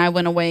Matthew when I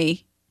went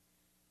away?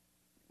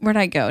 Where'd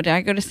I go? Did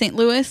I go to St.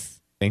 Louis?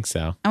 I think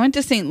so. I went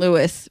to St.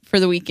 Louis for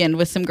the weekend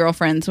with some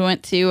girlfriends. We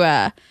went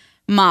to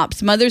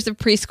MOPS, Mothers of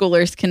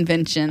Preschoolers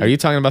Convention. Are you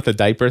talking about the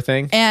diaper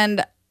thing?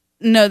 And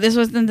no, this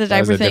wasn't the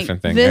diaper thing.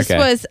 Different thing. This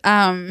was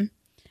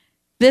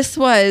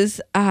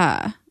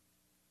I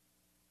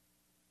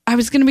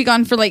was going to be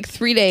gone for like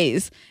 3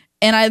 days.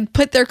 And I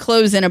put their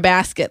clothes in a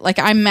basket. Like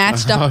I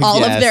matched up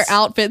all of their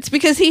outfits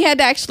because he had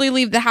to actually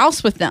leave the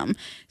house with them.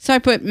 So I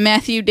put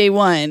Matthew day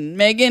 1,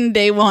 Megan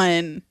day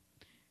 1,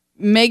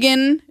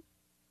 Megan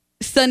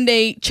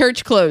Sunday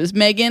church clothes,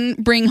 Megan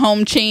bring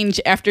home change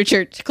after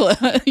church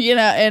clothes,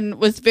 and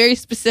was very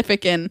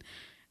specific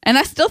and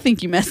I still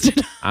think you messed it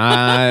up.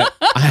 I'm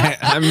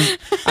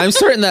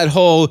certain that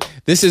whole,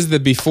 this is the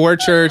before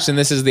church and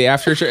this is the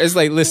after church. It's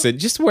like, listen,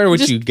 just wear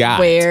what you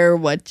got. Wear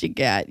what you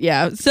got.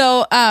 Yeah.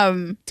 So,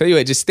 tell you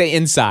what, just stay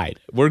inside.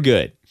 We're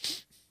good.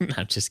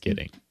 I'm just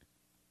kidding.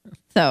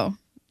 So,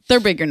 They're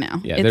bigger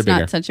now. Yeah, it's they're bigger.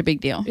 Not such a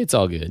big deal. It's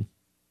all good.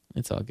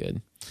 It's all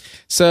good.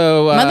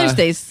 So Mother's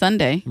Day's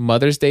Sunday.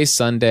 Mother's Day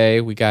Sunday.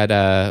 We got.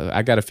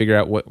 I got to figure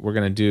out what we're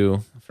gonna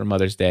do for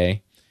Mother's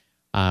Day.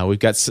 We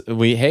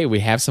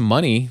have some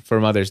money for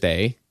Mother's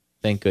Day.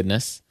 Thank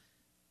goodness.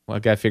 Well, I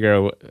got to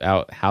figure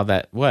out how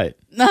that. What?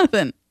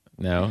 Nothing.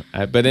 No.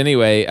 But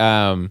anyway.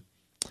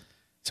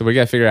 So we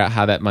got to figure out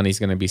how that money's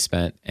going to be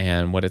spent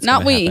and what it's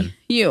going to happen.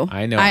 You.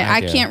 I know.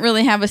 I can't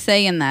really have a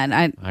say in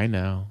that. I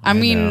know. I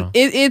mean,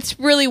 it's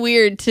really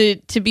weird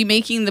to be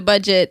making the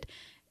budget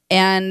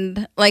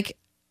and like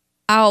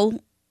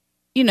I'll,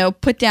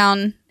 put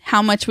down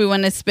how much we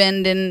want to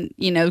spend in,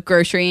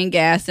 grocery and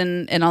gas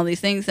and all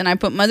these things. And I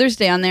put Mother's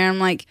Day on there. I'm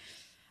like,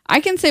 I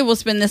can say we'll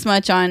spend this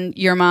much on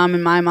your mom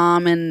and my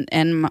mom and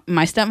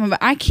my stepmom, but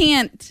I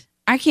can't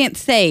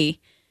say,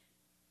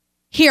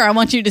 here, I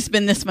want you to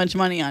spend this much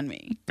money on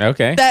me.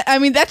 Okay.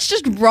 That's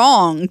just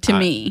wrong to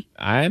me.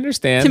 I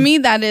understand. To me,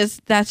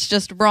 that's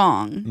just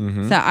wrong.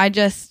 Mm-hmm. So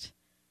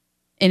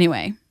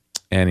anyway,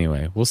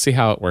 we'll see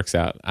how it works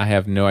out. I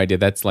have no idea.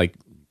 That's like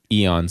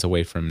eons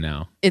away from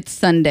now. It's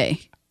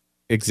Sunday.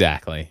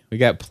 Exactly. We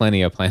got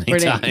plenty of planning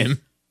time.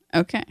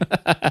 Okay.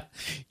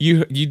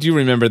 You do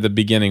remember the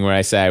beginning where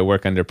I say I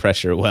work under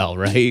pressure well,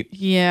 right?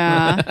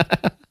 Yeah.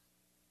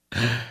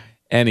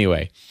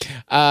 Anyway,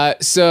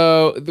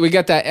 so we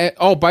got that.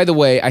 Oh, by the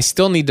way, I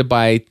still need to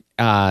buy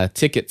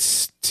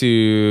tickets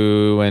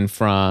to and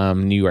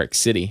from New York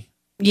City.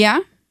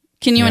 Yeah?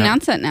 Can you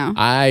announce that now?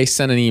 I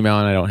sent an email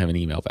and I don't have an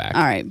email back.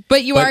 All right.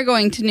 But you are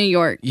going to New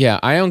York. Yeah,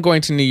 I am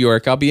going to New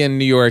York. I'll be in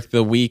New York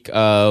the week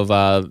of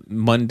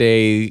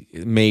Monday,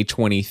 May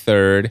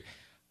 23rd.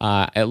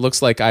 It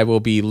looks like I will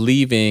be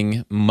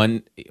leaving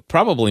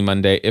probably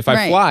Monday. If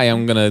I fly,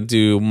 I'm going to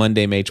do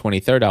Monday, May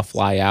 23rd. I'll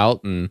fly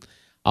out and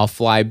I'll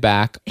fly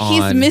back on...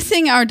 He's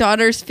missing our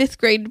daughter's 5th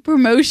grade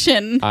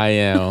promotion. I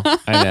know.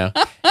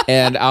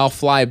 And I'll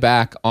fly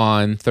back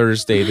on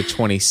Thursday the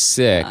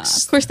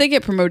 26th. Of course, they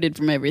get promoted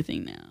from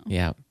everything now.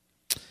 Yeah.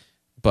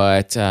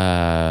 But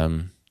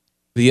the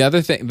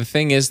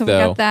thing is, so though...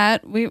 we got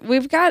that.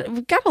 We've got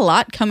a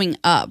lot coming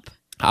up.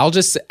 I'll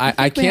just...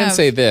 I can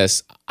say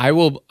this.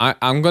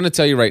 I'm going to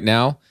tell you right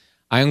now,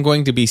 I am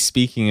going to be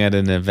speaking at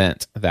an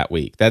event that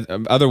week.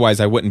 Otherwise,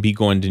 I wouldn't be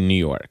going to New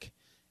York.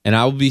 And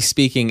I will be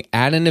speaking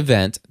at an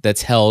event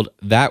that's held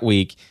that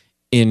week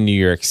in New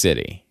York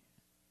City.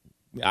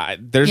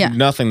 There's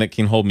nothing that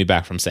can hold me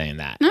back from saying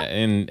that,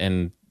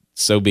 and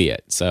so be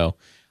it. So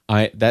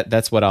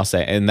that's what I'll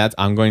say, and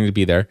I'm going to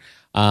be there.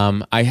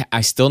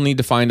 I still need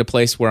to find a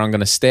place where I'm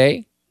going to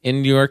stay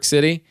in New York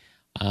City,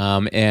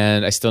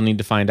 and I still need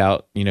to find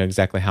out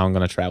exactly how I'm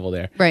going to travel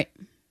there. Right.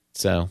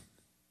 So.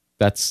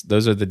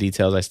 Those are the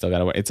details I still got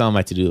to work. It's on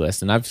my to-do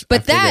list, and if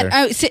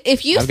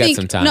you think, got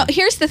some time. No,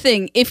 here's the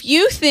thing: if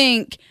you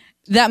think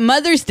that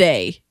Mother's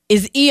Day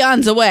is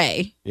eons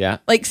away,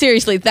 like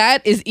seriously,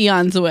 that is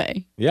eons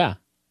away. Yeah,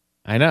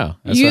 I know.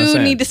 That's you what I'm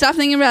saying. need to stop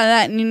thinking about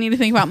that, and you need to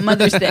think about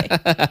Mother's Day.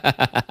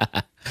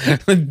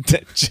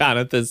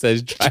 Jonathan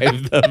says,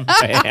 "Drive the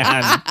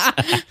van."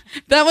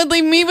 That would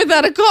leave me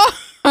without a car.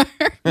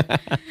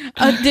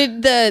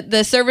 Did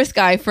the service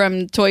guy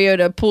from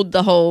Toyota pulled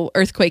the whole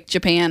Earthquake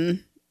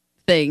Japan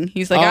thing?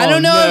 He's like, I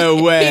don't know.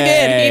 No way. He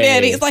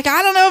did. He's like,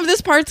 I don't know if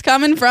this part's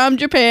coming from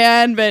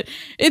Japan, but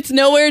it's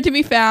nowhere to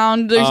be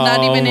found. There's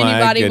not even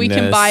anybody we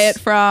can buy it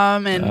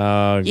from.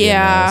 And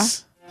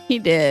he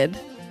did.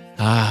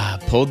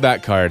 Pulled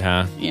that card,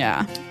 huh?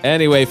 Yeah.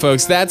 Anyway,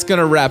 folks, that's going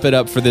to wrap it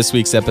up for this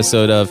week's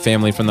episode of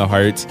Family from the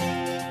Heart.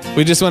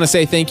 We just want to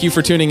say thank you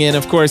for tuning in.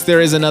 Of course,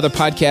 there is another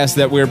podcast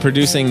that we're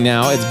producing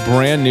now. It's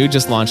brand new,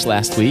 just launched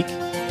last week.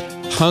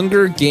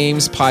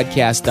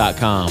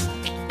 HungerGamesPodcast.com.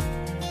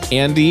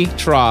 Andy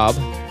Traub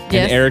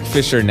and Eric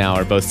Fisher now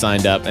are both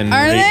signed up. And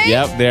are they?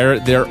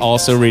 Yep, they're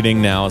also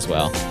reading now as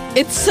well.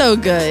 It's so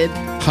good.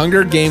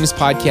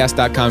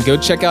 HungerGamesPodcast.com. Go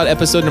check out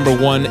episode number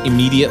 1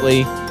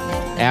 immediately.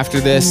 After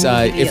this,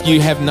 if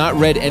you have not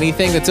read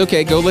anything, that's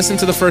okay. Go listen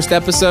to the first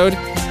episode,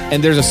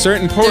 and there's a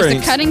certain point.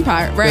 There's a cutting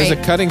part, right? There's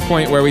a cutting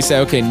point where we say,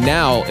 okay,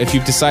 now, if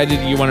you've decided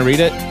you want to read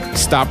it,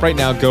 stop right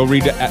now, go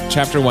read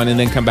chapter 1, and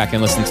then come back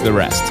and listen to the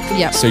rest.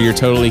 Yeah. So you're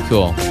totally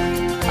cool.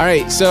 All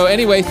right, so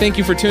anyway, thank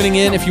you for tuning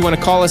in. If you want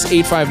to call us,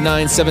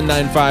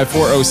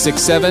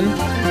 859-795-4067.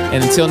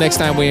 And until next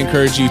time, we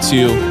encourage you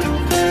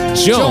to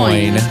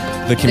join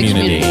the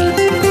community.